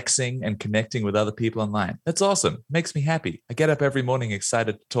taste, flexing, and connecting with other people online. That's awesome. Makes me happy. I get up every morning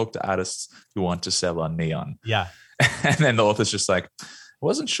excited to talk to artists who want to sell on Neon. Yeah. And then the author's just like, I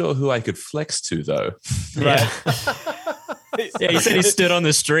wasn't sure who I could flex to, though. Right. Yeah, he said he stood on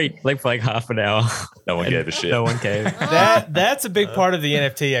the street for like half an hour. No one gave a shit. No one cared. That's a big part of the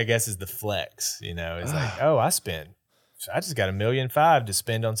NFT, I guess, is the flex. You know, it's like, I just got $1.5 million to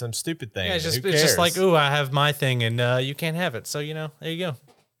spend on some stupid thing. Yeah, it's just like, ooh, I have my thing and you can't have it. So, there you go.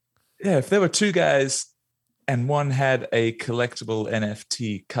 Yeah, if there were two guys and one had a collectible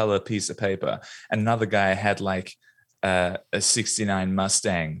NFT color piece of paper and another guy had like a 69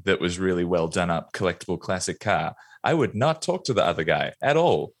 Mustang that was really well done up, collectible classic car, I would not talk to the other guy at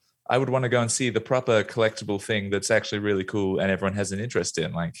all. I would want to go and see the proper collectible thing that's actually really cool and everyone has an interest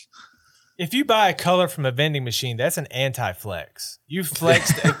in. Like, if you buy a color from a vending machine, that's an anti-flex. You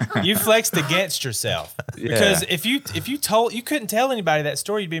flexed against yourself. Because if you couldn't tell anybody that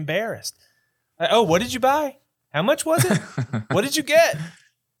story, you'd be embarrassed. Like, oh, what did you buy? How much was it? What did you get?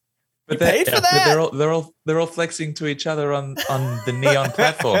 But you paid for that. But they're all flexing to each other on the Neon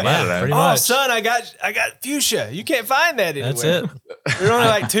platform. I don't know. Pretty Oh, much. son, I got fuchsia. You can't find that anywhere. That's it. There's only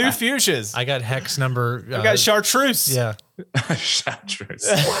like 2 fuchsias. I got hex number. I got chartreuse. Yeah. Chartreuse.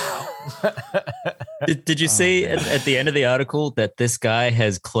 Did you see at the end of the article that this guy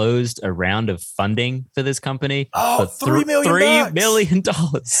has closed a round of funding for this company? Oh, for $3 million. $3 million.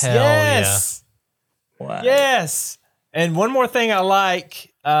 Hell Yes. Wow. Yes. And one more thing I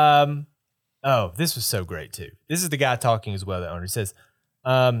like. This was so great too. This is the guy talking as well, the owner. He says,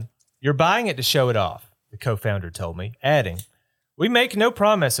 you're buying it to show it off, the co-founder told me, adding, We make no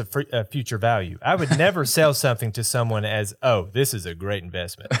promise of future value. I would never sell something to someone as, oh, this is a great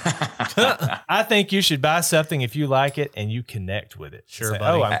investment. I think you should buy something if you like it and you connect with it. Sure, Say,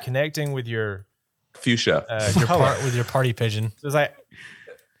 buddy. oh, I'm connecting with your Fuchsia. With your party pigeon. So it's like,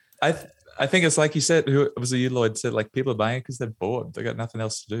 I think it's like you said, who was it you, Lloyd, said, like, people are buying it because they're bored. They got nothing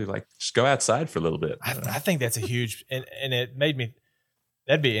else to do. Like, just go outside for a little bit. I think that's a huge, and it made me,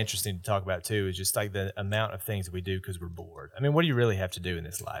 that'd be interesting to talk about too, is just like the amount of things that we do because we're bored. I mean, what do you really have to do in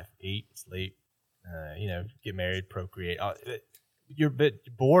this life? Eat, sleep, get married, procreate. But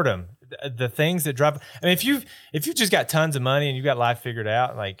boredom, the things that drive. I mean, if you just got tons of money and you got life figured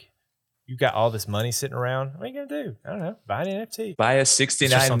out, like you got all this money sitting around, what are you gonna do? I don't know. Buy an NFT. Buy a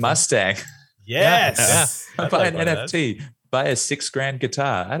 69 Mustang. Yes. Yeah. Buy an NFT. Buy a $6,000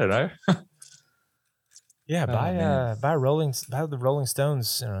 guitar. I don't know. Yeah, buy the Rolling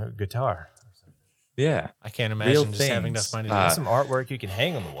Stones guitar. Yeah, I can't imagine Real just having things. enough money. There's some artwork you can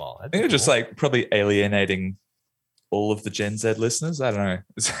hang on the wall. I think it's just like probably alienating all of the Gen Z listeners. I don't know.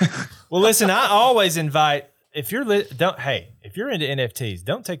 Well, listen, I always invite if you're into NFTs,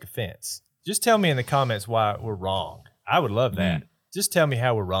 don't take offense. Just tell me in the comments why we're wrong. I would love that. Just tell me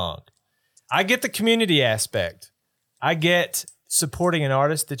how we're wrong. I get the community aspect. I get supporting an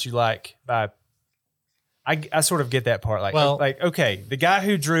artist that you like by. I sort of get that part. Okay, the guy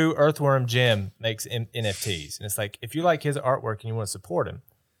who drew Earthworm Jim makes NFTs. And it's like, if you like his artwork and you want to support him,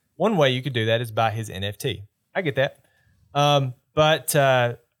 one way you could do that is buy his NFT. I get that. But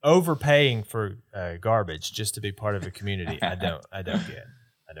overpaying for garbage just to be part of a community, I don't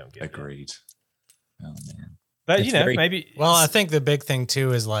get. Agreed. Oh, man. But, It's maybe. Well, I think the big thing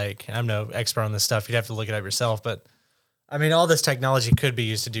too is like, I'm no expert on this stuff. You'd have to look it up yourself. But I mean, all this technology could be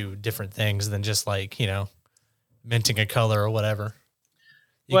used to do different things than just like, minting a color or whatever.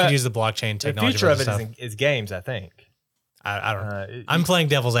 You could use the blockchain technology. The future of it stuff. is games, I think. I don't know. I'm playing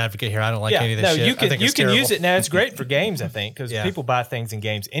devil's advocate here. I don't like any of this no, shit. you can terrible. use it now. It's great for games, I think, because Yeah. people buy things in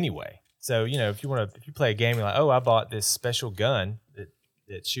games anyway. So if you play a game, you're like, oh, I bought this special gun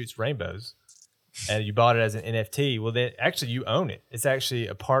that shoots rainbows, and you bought it as an NFT. Well, then actually you own it. It's actually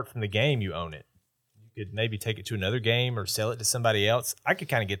apart from the game. You own it. You could maybe take it to another game or sell it to somebody else. I could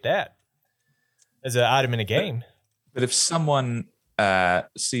kind of get that as an item in a game. But if someone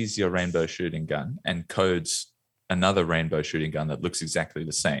sees your rainbow shooting gun and codes another rainbow shooting gun that looks exactly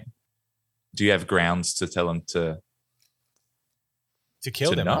the same, do you have grounds to tell them to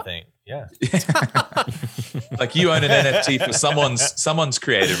kill them? not? I think, yeah. Like you own an NFT for someone's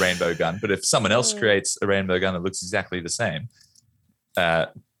created rainbow gun, but if someone else creates a rainbow gun that looks exactly the same,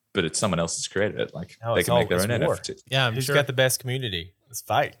 but it's someone else that's created it, like they can make their own war. NFT. Yeah, I'm Who's sure. got the best community? Let's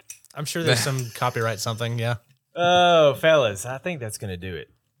fight. I'm sure there's some copyright something. Yeah. Oh, fellas, I think that's going to do it.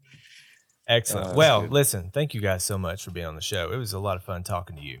 Excellent. Well, good. listen, thank you guys so much for being on the show. It was a lot of fun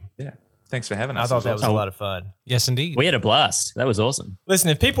talking to you. Yeah. Thanks for having us. I thought that was a awesome. lot of fun. Yes, indeed. We had a blast. That was awesome. Listen,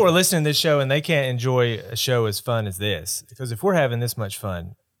 if people are listening to this show and they can't enjoy a show as fun as this, because if we're having this much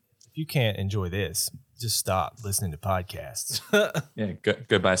fun, if you can't enjoy this, just stop listening to podcasts. Yeah,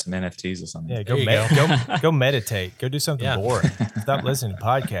 go buy some NFTs or something. Yeah, go meditate. Go do something Yeah. boring. Stop listening to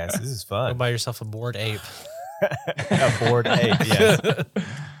podcasts. This is Go fun. buy yourself a bored ape. A bored ape. Yes.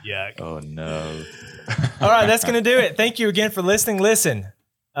 Yuck. Oh no. All right, that's going to do it. Thank you again for listening. Listen,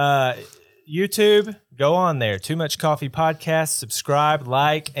 YouTube, go on there. Too Much Coffee Podcast. Subscribe,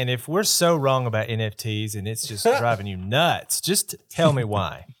 like, and if we're so wrong about NFTs and it's just driving you nuts, just tell me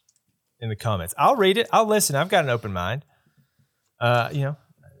why in the comments. I'll read it. I'll listen. I've got an open mind. I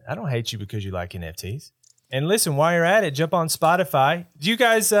don't hate you because you like NFTs. And listen, while you're at it, jump on Spotify. Do you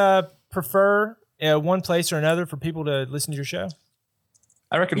guys prefer one place or another for people to listen to your show?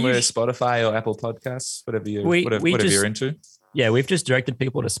 I reckon we're Spotify or Apple Podcasts, whatever We you're into. Yeah, we've just directed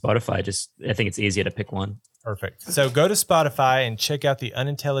people to Spotify. I think it's easier to pick one. Perfect. So go to Spotify and check out the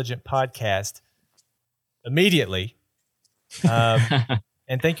Unintelligent Podcast immediately.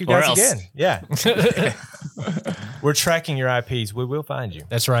 And thank you guys again. Yeah. We're tracking your IPs. We will find you.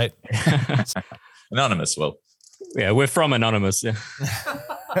 That's right. Anonymous, well. Yeah, we're from Anonymous. Yeah.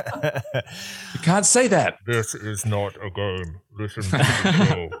 You can't say that. This is not a game. Listen to the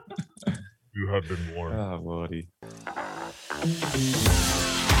show. You have been warned. Oh, Lordy.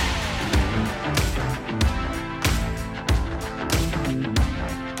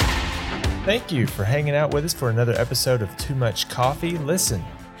 Thank you for hanging out with us for another episode of Too Much Coffee. Listen,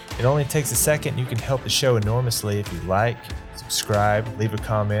 it only takes a second. You can help the show enormously if you like, subscribe, leave a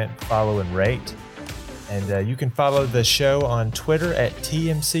comment, follow, and rate. And you can follow the show on Twitter at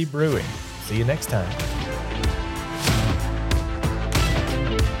TMC Brewing. See you next time.